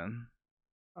chill out in.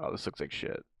 Oh, this looks like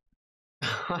shit.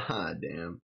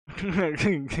 Damn.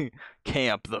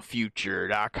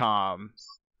 Campthefuture.com.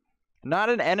 Not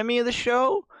an enemy of the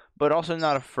show, but also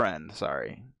not a friend.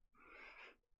 Sorry.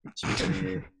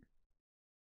 Pretty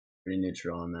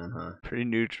neutral on that, huh? Pretty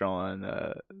neutral on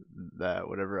that.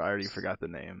 Whatever. I already forgot the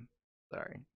name.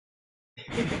 Sorry.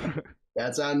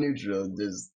 That's not neutral.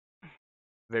 Just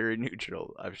Very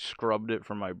neutral. I've scrubbed it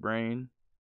from my brain.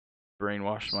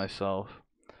 Brainwashed myself.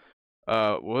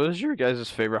 What was your guys'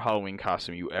 favorite Halloween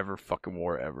costume you ever fucking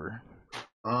wore ever?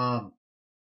 I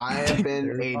have been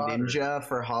Harry a Potter. ninja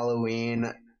for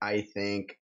Halloween. I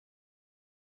think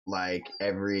like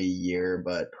every year,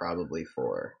 but probably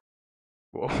 4.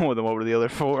 Whoa, then what were the other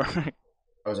 4? I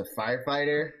was a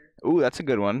firefighter. Ooh, that's a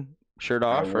good one. Shirt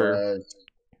off or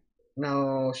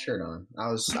no shirt on.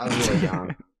 I was really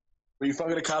young. Were you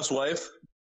fucking a cop's wife?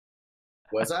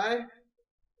 Was I?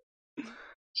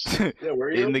 Yeah,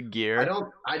 were you? in the gear?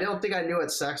 I don't think I knew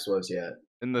what sex was yet.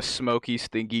 In the smoky,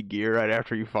 stinky gear right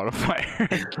after you fought a fire.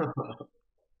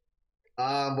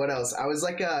 What else? I was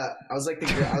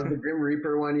the Grim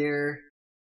Reaper one year,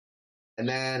 and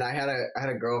then I had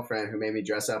a girlfriend who made me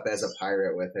dress up as a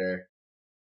pirate with her.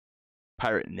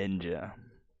 Pirate ninja.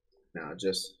 No,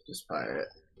 just pirate.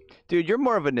 Dude, you're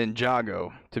more of a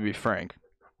Ninjago, to be frank.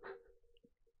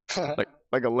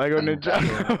 Like a Lego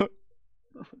Ninjago.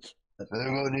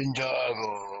 Lego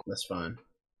Ninjago. That's fine.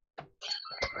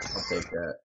 I'll take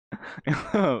that.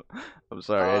 I'm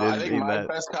sorry, I I didn't think mean my that.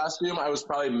 best costume, I was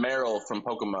probably Meryl from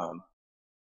Pokemon.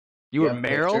 You were have a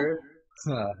Meryl? picture?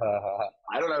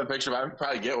 I don't have a picture, but I could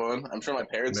probably get one. I'm sure my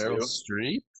parents Meryl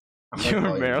Streep? You were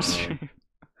Oh, you Meryl know.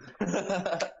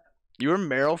 Streep. do. You were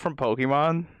Meryl from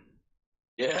Pokemon?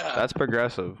 Yeah. That's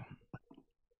progressive.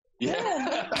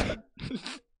 Yeah. I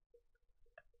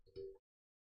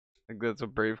think that's a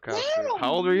brave costume.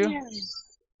 How old are you?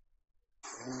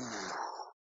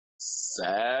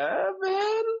 7?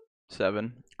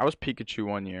 7. I was Pikachu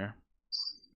one year.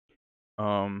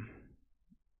 I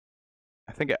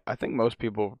think most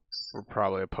people were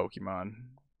probably a Pokemon.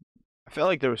 I feel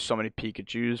like there was so many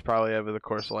Pikachus probably over the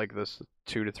course of like this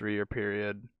 2 to 3 year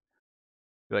period,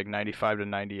 like 95 to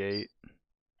 98.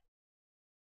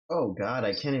 Oh God,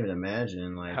 I can't even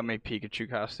imagine. Like, How many Pikachu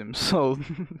costumes sold?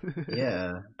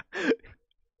 yeah,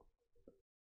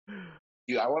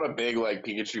 Dude, I want a big like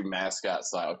Pikachu mascot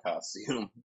style costume.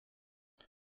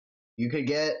 you could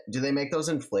get. Do they make those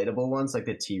inflatable ones like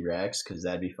the T-Rex? Because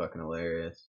that'd be fucking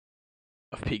hilarious.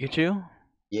 Of Pikachu?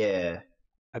 Yeah,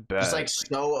 I bet. just like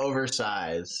so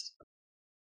oversized.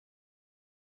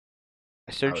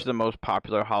 I searched the most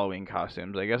popular Halloween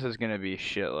costumes. I guess it's gonna be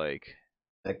shit like,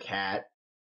 A cat.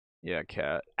 yeah,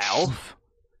 cat. Alf?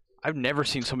 I've never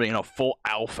seen somebody in a full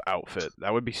Alf outfit.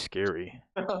 That would be scary.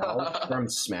 Elf from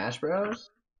Smash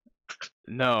Bros.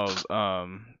 No,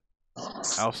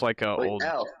 Alf's like a Like old.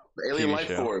 Elf, the alien TV life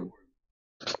show. form.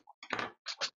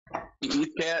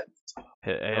 Eat cat.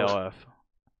 Hit ALF.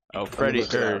 Oh, Freddy.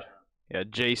 look it up. Yeah,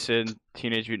 Jason,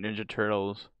 Teenage Mutant Ninja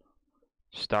Turtles,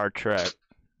 Star Trek,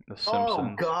 The Oh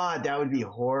Simpsons. God, that would be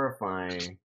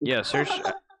horrifying. Yeah, search.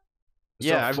 So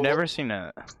Yeah, I've full- never seen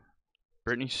that.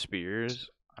 Britney Spears.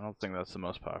 I don't think that's the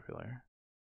most popular.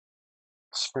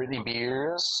 Spritty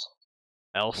Beers.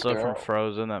 Elsa Girl. from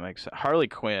Frozen. That makes sense. Harley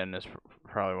Quinn is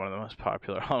probably one of the most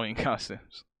popular Halloween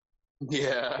costumes.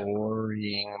 Yeah.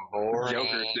 Boring.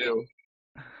 Joker too.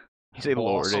 You say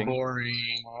Also lording.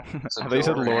 boring. It's a I thought you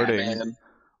said Joker. lording. Batman.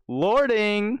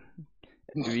 Lording.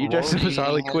 If you dress up as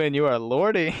Harley Lording. Quinn, you are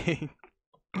lording.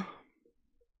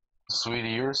 Sweetie,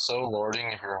 you're so lording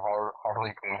if you're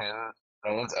Harley Quinn.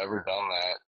 No one's ever done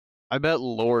that. I bet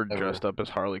Lord Ever. dressed up as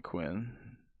Harley Quinn.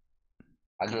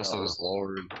 I dressed up as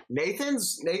Lord.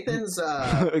 Nathan's when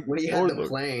he had the Lord.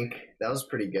 plank, that was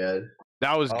pretty good.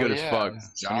 That was good Oh, as yeah, fuck.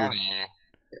 Johnny.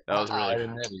 That was Hide really.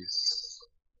 and Eddie's.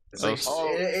 It's That like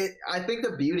was- I think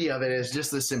the beauty of it is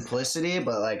just the simplicity,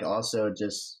 but like also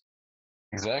just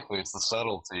Exactly, it's the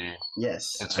subtlety.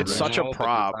 yes. It's such a original, but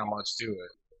prop. There's not much to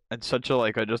it. It's such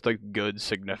a just a good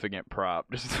significant prop.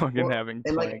 Just fucking Well, having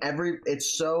and like plank.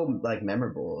 it's so like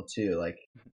memorable too. Like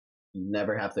you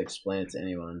never have to explain it to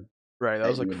anyone. Right, that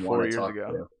was you like would 4 wanna years talk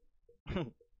ago.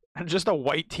 to. Just a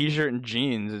white T-shirt and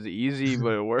jeans is easy,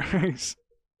 but it works.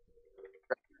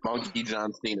 Monkey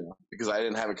John Cena because I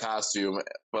didn't have a costume,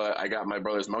 but I got my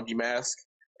brother's monkey mask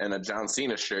and a John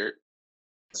Cena shirt,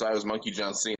 so I was Monkey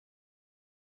John Cena.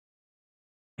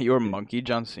 You were Monkey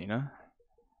John Cena.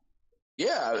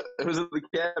 Yeah, it was at the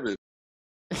cabin.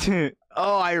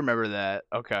 Oh, I remember that.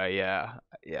 Okay, yeah.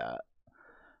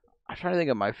 I'm trying to think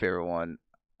of my favorite one.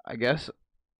 I guess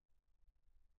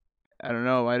I don't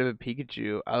know. It might have been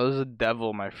Pikachu. I was a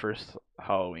devil my first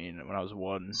Halloween when I was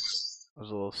 1. I was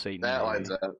a little Satan. That baby.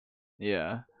 lines up.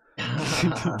 Yeah.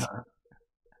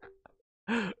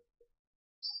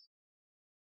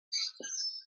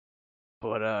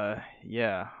 But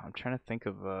yeah, I'm trying to think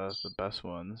of the best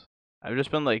ones. I've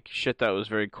just been like shit that was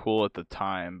very cool at the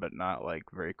time, but not like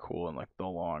very cool in like the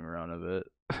long run of it.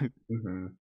 hmm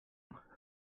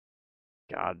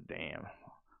God damn.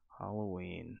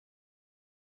 Halloween.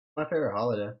 My favorite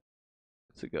holiday.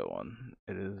 It's a good one.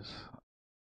 It is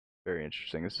very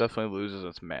interesting. It definitely loses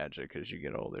its magic as you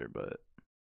get older, but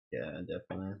Yeah,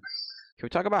 definitely. can we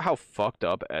talk about how fucked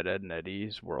up Ed, Ed and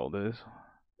Eddie's world is?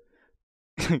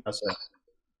 That's it.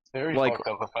 Very Like- fucked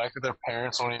up. The fact that their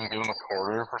parents won't even give them a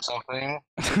quarter for something.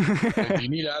 Like, do you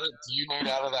need out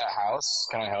of that house?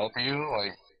 Can I help you?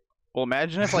 Like, Well,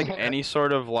 imagine if like any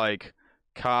sort of like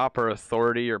cop or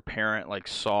authority or parent like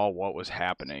saw what was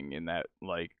happening in that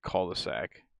like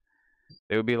cul-de-sac.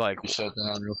 They would be like, you shut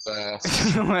down real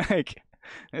fast. like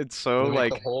it's so They make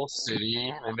like the whole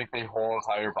city. They make the whole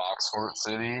entire Boxfort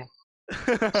city.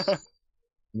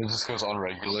 And it just goes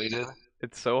unregulated.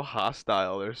 it's so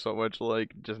hostile. There's so much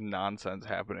like just nonsense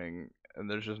happening, and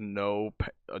there's just no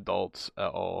adults at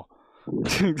all.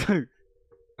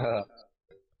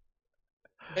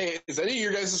 Hey, is any of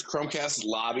your guys' Chromecast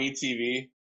lobby TV?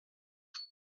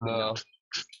 No.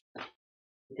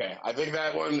 Okay, I think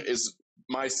that one is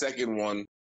my second one,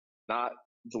 not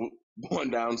the one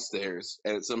downstairs,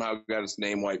 and it somehow got its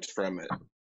name wiped from it.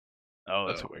 Oh,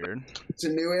 that's weird. It's a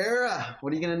new era.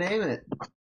 What are you gonna name it?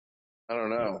 I don't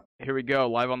know. Here we go,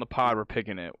 live on the pod. We're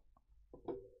picking it.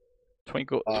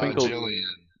 Twinkle, Jillian.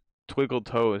 twinkle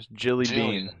toes, Jilly Jillian.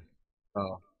 Bean,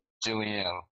 Oh,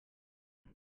 Jillian.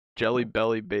 Jelly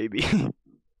Belly Baby,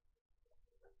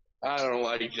 I don't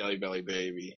like Jelly Belly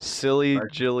Baby. Silly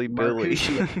Mark- Jilly Billy.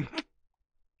 Marcusio.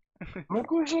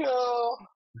 Mercutio.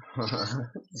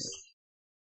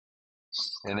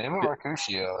 The name of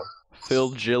Mercutio.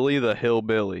 Phil Jilly the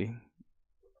Hillbilly.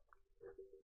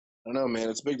 I don't know, man.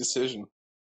 It's a big decision.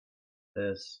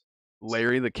 This.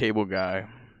 Larry the Cable Guy.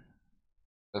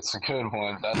 That's a good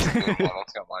one. That's a good one.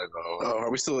 That's got my vote. Oh, are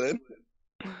we still in?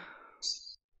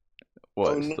 What?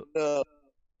 Oh, no.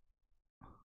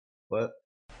 What?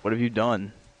 What have you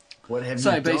done? What have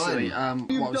So you basically, done?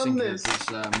 what I was done thinking this. is,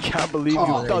 I can't believe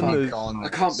Oh, you've done fuck. this. I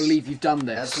can't believe you've done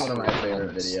this. That's one of my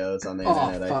favorite videos on the Oh,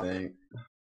 internet. fuck. I think.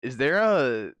 Is there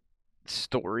a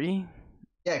story?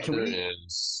 Yeah, can There we?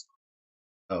 is.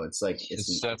 Oh, it's like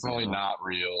It's definitely not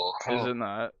real. Is it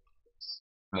not?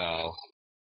 No.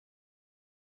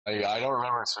 I don't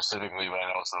remember it specifically, but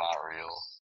I know it's not real.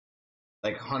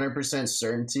 like 100%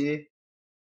 certainty.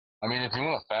 I mean, if you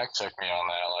want to fact check me on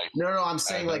that, like, No, I'm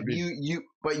saying like that'd be-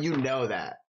 but you know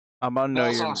that. I'm gonna no, know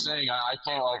that's what your. I'm saying. I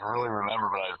can't like really remember,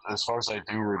 but as far as I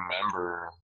do remember,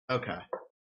 Okay.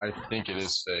 I think it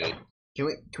is fake. Can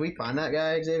we find that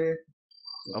guy, Xavier?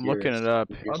 I'm looking it up.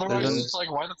 Otherwise, There's an- it's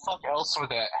like, why the fuck else would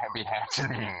that be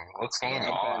happening? What's going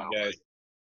on? guys.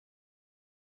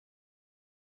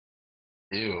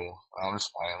 Ew. I'm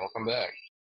just fine. Welcome back.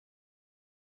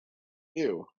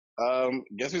 You.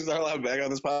 Guess who's not allowed back on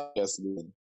this podcast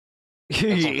again? That's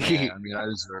okay. I mean, I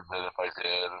deserved it if I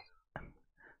did.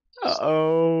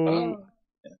 Uh-oh.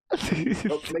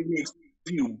 Don't make me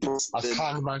you. I've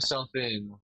conned myself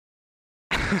in.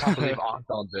 I can't believe I've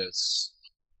done this.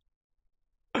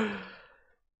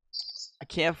 I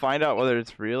can't find out whether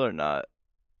it's real or not,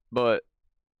 but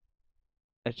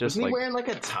it's just Wasn't like, he wearing like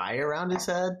a tie around his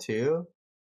head too?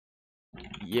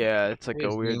 yeah, it's like He's a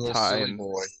being weird little tie, silly and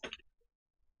boy.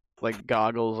 like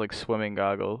goggles, like swimming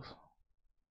goggles.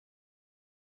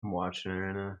 I'm watching it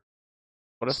right now.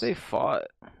 What if they fought?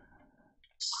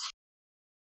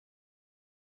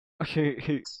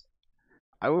 Okay,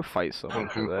 I would fight someone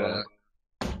for that.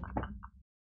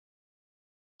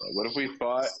 What if we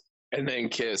fought and then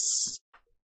kiss?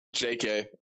 JK.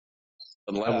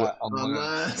 Unless,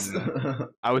 Unless.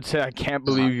 I would say I can't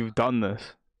believe you've done this.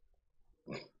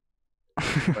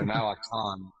 But now I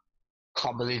can't.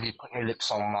 Can't believe you put your lips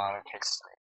on my kiss.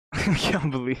 I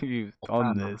can't believe you've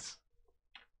done this.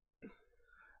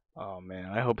 Oh man,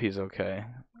 I hope he's okay.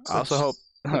 I also hope.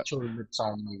 Put your lips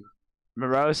on me.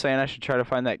 Remember, I was saying I should try to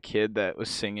find that kid that was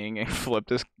singing and flipped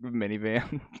his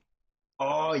minivan.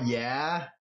 Oh yeah.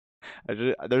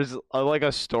 There's like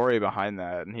a story behind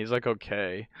that, and he's like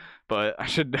okay, but I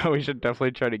should know. We should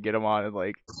definitely try to get him on and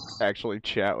like actually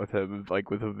chat with him, like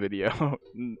with a video,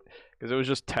 because it was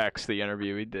just text the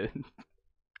interview he did.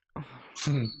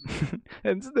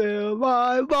 And still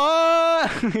my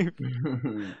life.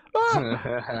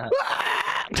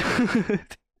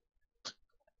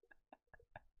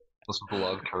 This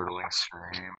blood curdling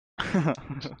scream.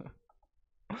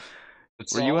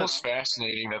 It's Were you almost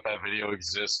fascinating that that video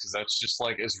exists because that's just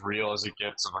like as real as it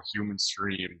gets of a human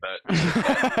scream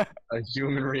that a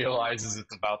human realizes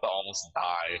it's about to almost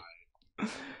die.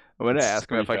 I'm gonna It's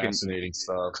ask him if I pretty can. fascinating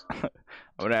stuff. I'm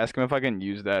gonna ask him if I can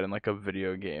use that in like a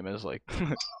video game as like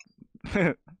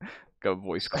a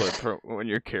voice clip for when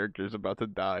your character's about to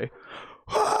die.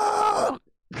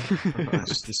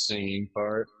 Just the singing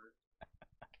part.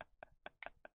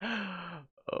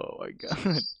 Oh my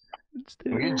god.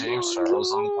 Can we get James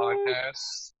Charles on the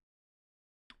podcast?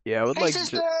 Yeah, I would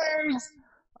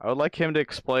like him to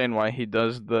explain why he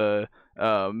does the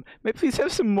may I please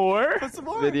have some more Put some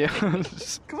more.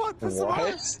 videos. Come on, put some more.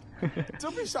 What?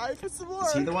 Don't be shy. Put some more.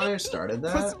 Is he the one who started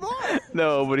Put that? some more.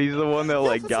 No, but he's the one that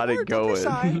like put got some more, it don't be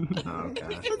shy. going. Oh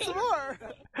god. Put some more.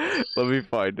 Let me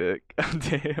find it. God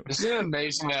damn. Isn't it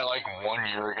amazing that like 1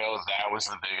 year ago that was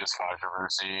the biggest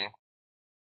controversy?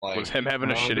 Like, Was him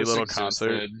having a none of shitty this little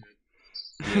concert?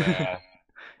 Yeah.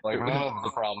 Like none of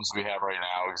the problems we have right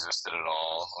now existed at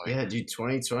all. Like, Yeah, dude,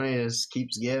 2020 just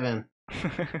keeps giving.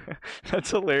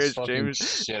 That's hilarious. fucking James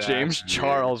shit-ass James year.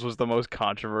 Charles was the most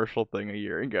controversial thing a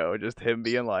year ago. Just him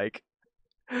being like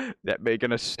that,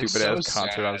 making a It's stupid so ass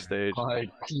concert on sad. stage. Like,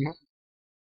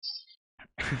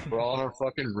 we're all in our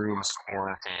fucking rooms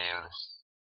quarantined.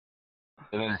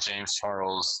 And then James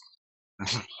Charles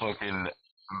fucking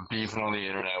beefing on the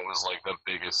internet was like the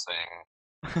biggest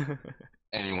thing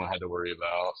anyone had to worry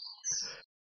about.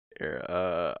 Here,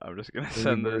 I'm just gonna Where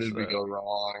send this. did we go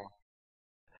wrong?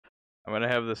 I'm gonna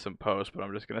have this in post, but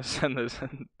I'm just gonna send this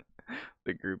in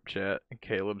the group chat. And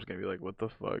Caleb's gonna be like, "What the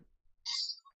fuck?"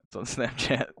 It's on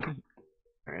Snapchat.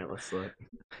 Alright, let's look.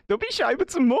 Don't be shy,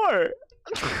 put some more.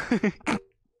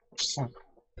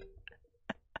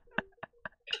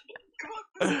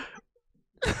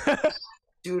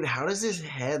 Dude, how does his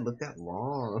head look that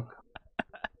long?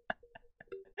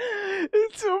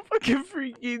 It's so fucking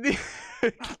freaky, dude.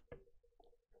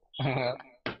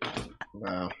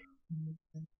 Wow.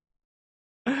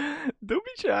 Don't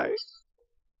be shy.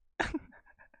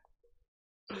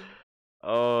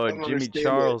 Oh, I don't Jimmy understand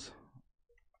Charles.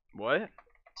 What?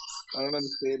 I don't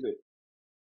understand it.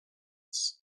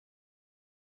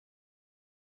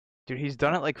 Dude, he's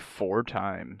done it like 4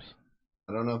 times.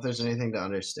 I don't know if there's anything to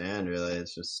understand, really.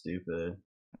 It's just stupid.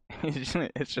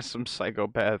 It's just some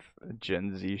psychopath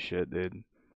Gen Z shit, dude.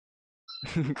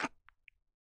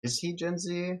 Is he Gen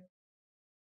Z?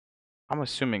 I'm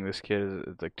assuming this kid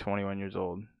is like 21 years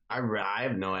old. I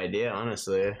have no idea,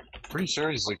 honestly. Pretty sure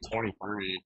he's like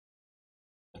 23.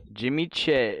 Jimmy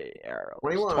Charles.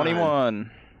 21.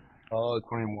 21. Oh,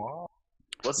 21?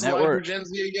 What's the line for Network. Gen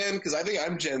Z again? Because I think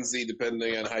I'm Gen Z,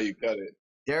 depending on how you cut it.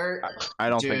 There, I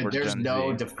don't dude, think we're there's Gen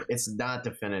no. Z. It's not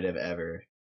definitive ever.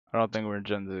 I don't think we're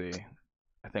Gen Z.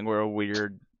 I think we're a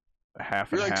weird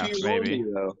half You're and like 2 half, years old, maybe.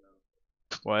 though.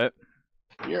 What?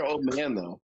 You're an old man,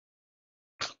 though.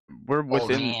 We're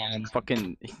within man.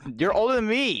 fucking. You're older than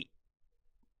me.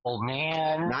 Old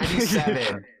man.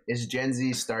 97 is Gen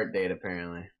Z's start date,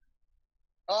 apparently.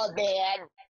 Oh man.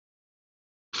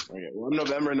 Okay, well, I'm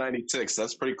November '96.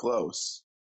 That's pretty close.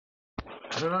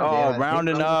 I don't know. Oh, Dave, I think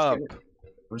rounding I'm just up. gonna-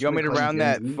 I'm just You want me to gonna claim round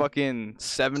Gen that Z. fucking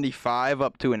 75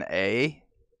 up to an A?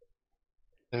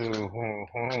 I'm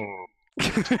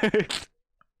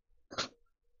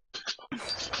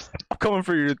coming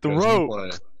for your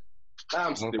throat. I'm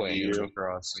I'm stupid. playing You. Animal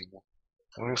Crossing.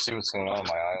 Let me see what's going on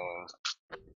my island.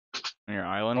 On your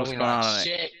island? What's Holy going on? not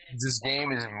shit. This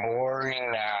game is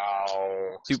boring now.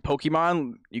 Dude,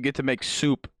 Pokemon, you get to make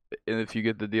soup if you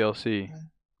get the DLC.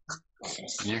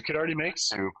 You could already make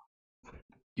soup.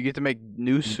 You get to make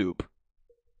new soup.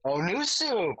 Oh, new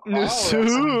soup. New That's soup.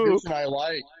 an addition I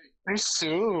like. New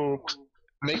soup.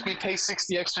 Make me pay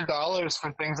 $60 extra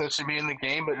for things that should be in the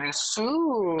game, but new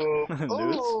soup. New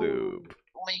Ooh. soup.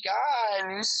 Oh my god,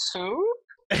 new soup?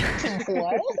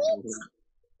 What?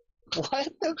 What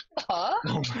the fuck?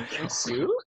 New soup?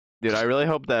 Dude, I really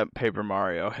hope that Paper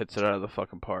Mario hits it out of the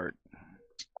fucking park.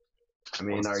 I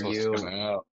mean, What's coming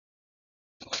out?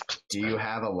 do you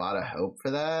have a lot of hope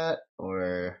for that,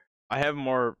 or? I have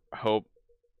more hope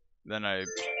than I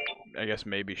guess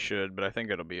maybe should, but I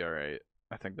think it'll be alright.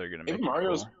 I think they're gonna make it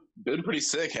Mario's cool. been pretty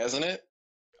sick, hasn't it?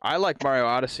 I like Mario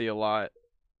Odyssey a lot.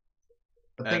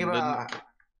 The thing And about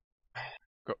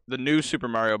the new Super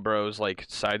Mario Bros. Like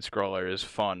side scroller is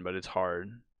fun, but it's hard.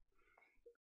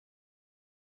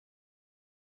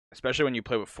 Especially when you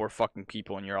play with 4 fucking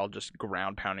people and you're all just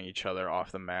ground pounding each other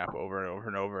off the map over and over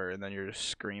and over, and then you're just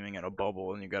screaming in a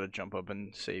bubble and you gotta jump up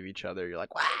and save each other. You're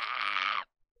like, Wah!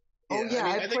 oh yeah,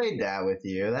 I mean, I played that with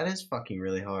you. That is fucking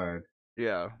really hard.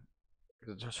 Yeah.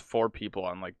 'Cause it's just 4 people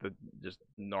on like the just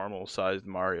normal sized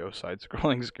Mario side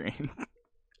scrolling screen.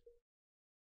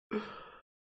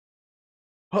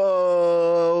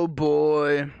 Oh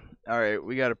boy. Alright,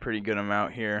 we got a pretty good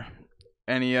amount here.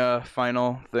 Any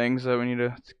final things that we need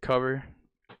to cover?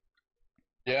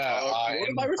 Yeah,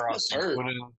 coronavirus tests hurt.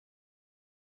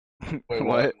 Wait,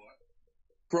 What?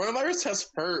 Coronavirus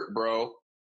tests hurt, bro.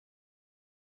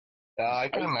 I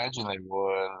can imagine they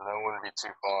would. That wouldn't be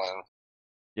too fun.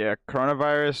 Yeah,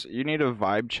 coronavirus, you need to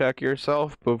vibe check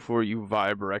yourself before you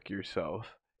vibe wreck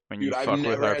yourself. When you Dude, I've fuck with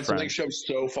never our had something friends. shoved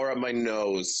so far up my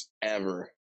nose ever.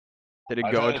 Did it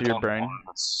I've go had into it your done brain?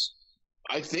 once.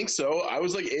 I think so. I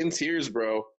was like in tears,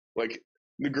 bro. Like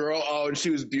the girl, oh, and she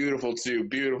was beautiful too.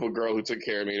 Beautiful girl who took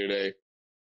care of me today.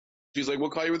 She's like, we'll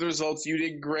call you with the results. You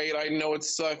did great. I know it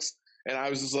sucks. And I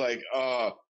was just like,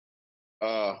 I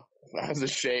was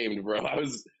ashamed, bro. I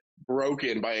was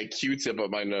broken by a Q-tip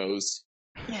up my nose.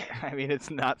 I mean, it's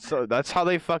not so. That's how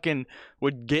they fucking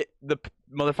would get the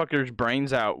motherfuckers'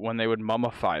 brains out when they would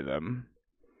mummify them.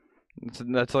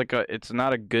 That's like a. It's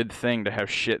not a good thing to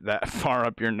have shit that far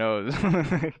up your nose.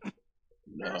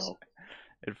 No.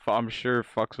 I'm sure it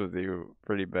fucks with you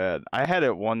pretty bad. I had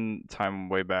it one time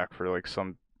way back for like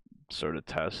some sort of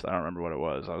test. I don't remember what it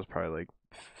was. I was probably like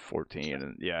 14,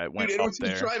 and yeah, it went Dude, it up was a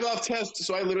there. drive-off test,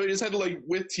 so I literally just had to, like,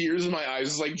 with tears in my eyes,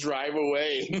 just, like, drive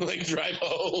away and, like, drive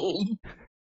home.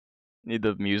 Need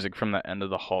the music from the end of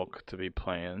the Hulk to be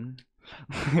playing.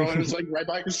 Bro, it was, like, right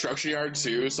by a construction yard,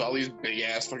 too, so all these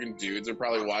big-ass fucking dudes are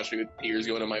probably watching with tears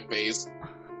going in my face.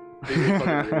 They get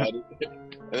fucking red.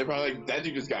 And they're probably like, that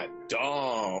dude just got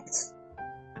dumped.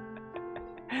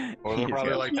 Or they're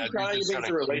probably like, that Crying dude just against got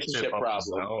a a relationship Q-tip up his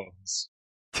problem. nose.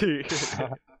 Dude.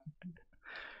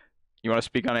 You want to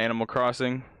speak on Animal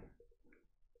Crossing?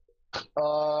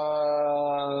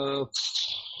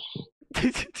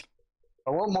 I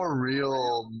want more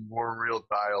real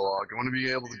dialogue. I want to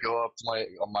be able to go up to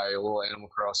my little Animal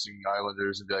Crossing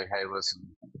Islanders and be like, "Hey, listen,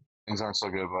 things aren't so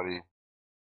good, buddy."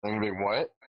 They're gonna be like, "What?"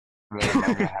 And then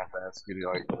I'm gonna have to ask you to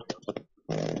like,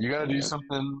 you gotta do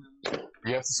something.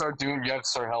 You have to start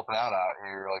helping out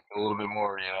here, like a little bit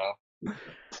more, you know.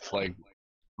 Like,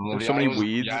 There's so many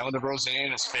weeds. The island of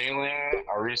Roseanne is failing.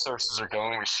 Our resources are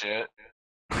going to shit.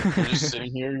 You're just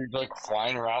sitting here, you're like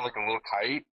flying around like a little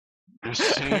kite. You're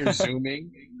sitting here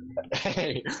zooming.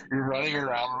 Hey, you're running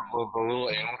around with the little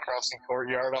Animal Crossing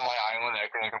courtyard on my island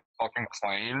acting like a fucking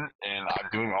plane, and I'm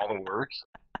doing all the work.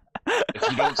 If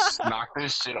you don't knock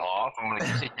this shit off, I'm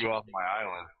gonna kick you off my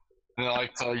island. And then,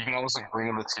 like, so you can almost like bring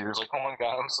them to tears, like, "Oh my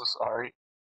god, I'm so sorry."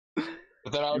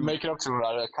 But then I would make it up to it.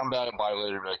 I'd come back by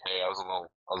later and be like, "Hey, I was a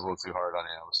little too hard on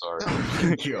you. I'm sorry."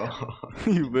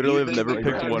 You literally have Dude, never like,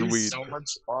 picked that'd one It'd be weed. so much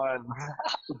fun.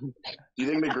 Do you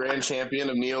think the grand champion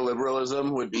of neoliberalism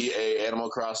would be a Animal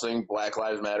Crossing Black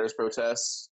Lives Matters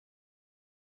protest?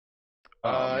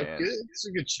 Oh, man. It's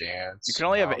a good chance. You can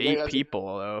only have Yeah, 8 that's-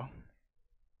 people though.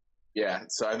 Yeah,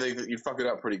 so I think that you fuck it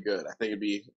up pretty good. I think it'd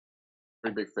be a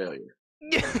pretty big failure.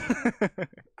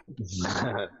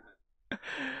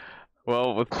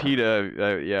 Well, with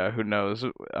PETA, yeah, who knows?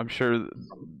 I'm sure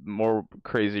more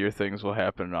crazier things will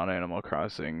happen on Animal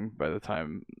Crossing by the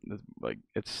time like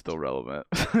it's still relevant.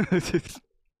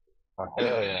 Hell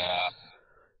yeah.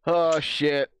 Oh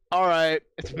shit! All right,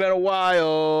 it's been a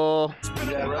while.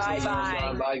 Yeah, rest of the Bye-bye.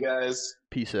 time. Bye, guys.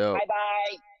 Peace out. Bye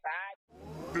bye.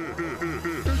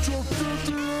 It's your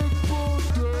 50th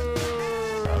birthday.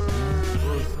 Happy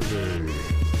birthday.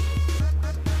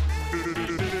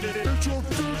 It's your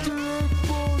 50th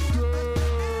birthday.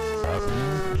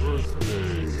 Happy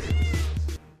birthday.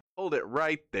 Hold it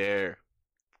right there.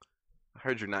 I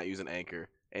heard you're not using Anchor,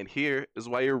 and here is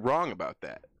why you're wrong about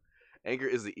that. Anchor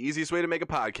is the easiest way to make a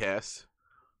podcast.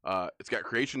 It's got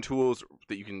creation tools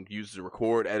that you can use to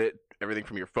record, edit, everything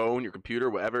from your phone, your computer,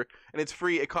 whatever. And it's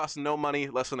free. It costs no money,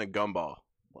 less than a gumball.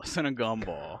 Less than a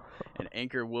gumball. And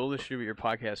Anchor will distribute your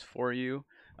podcast for you.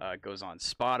 It goes on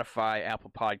Spotify,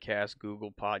 Apple Podcasts,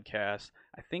 Google Podcasts,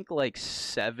 I think like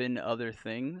 7 other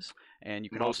things. And you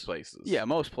can Most places. Yeah,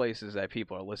 most places that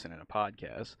people are listening to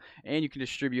podcasts. And you can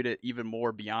distribute it even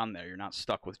more beyond there. You're not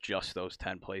stuck with just those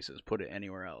 10 places. Put it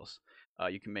anywhere else.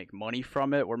 You can make money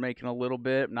from it. We're making a little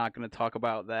bit. I'm not going to talk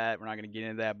about that. We're not going to get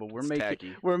into that, but we're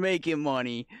making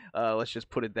money. Let's just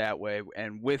put it that way.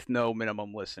 And with no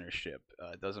minimum listenership.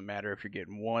 It doesn't matter if you're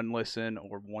getting 1 listen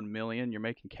or 1 million. You're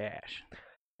making cash.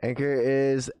 Anchor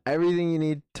is everything you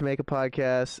need to make a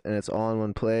podcast, and it's all in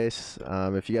one place.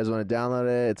 If you guys want to download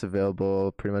it, it's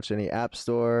available pretty much any app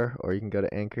store, or you can go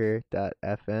to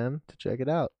anchor.fm to check it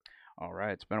out. All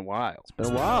right. It's been a while. It's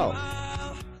been a while.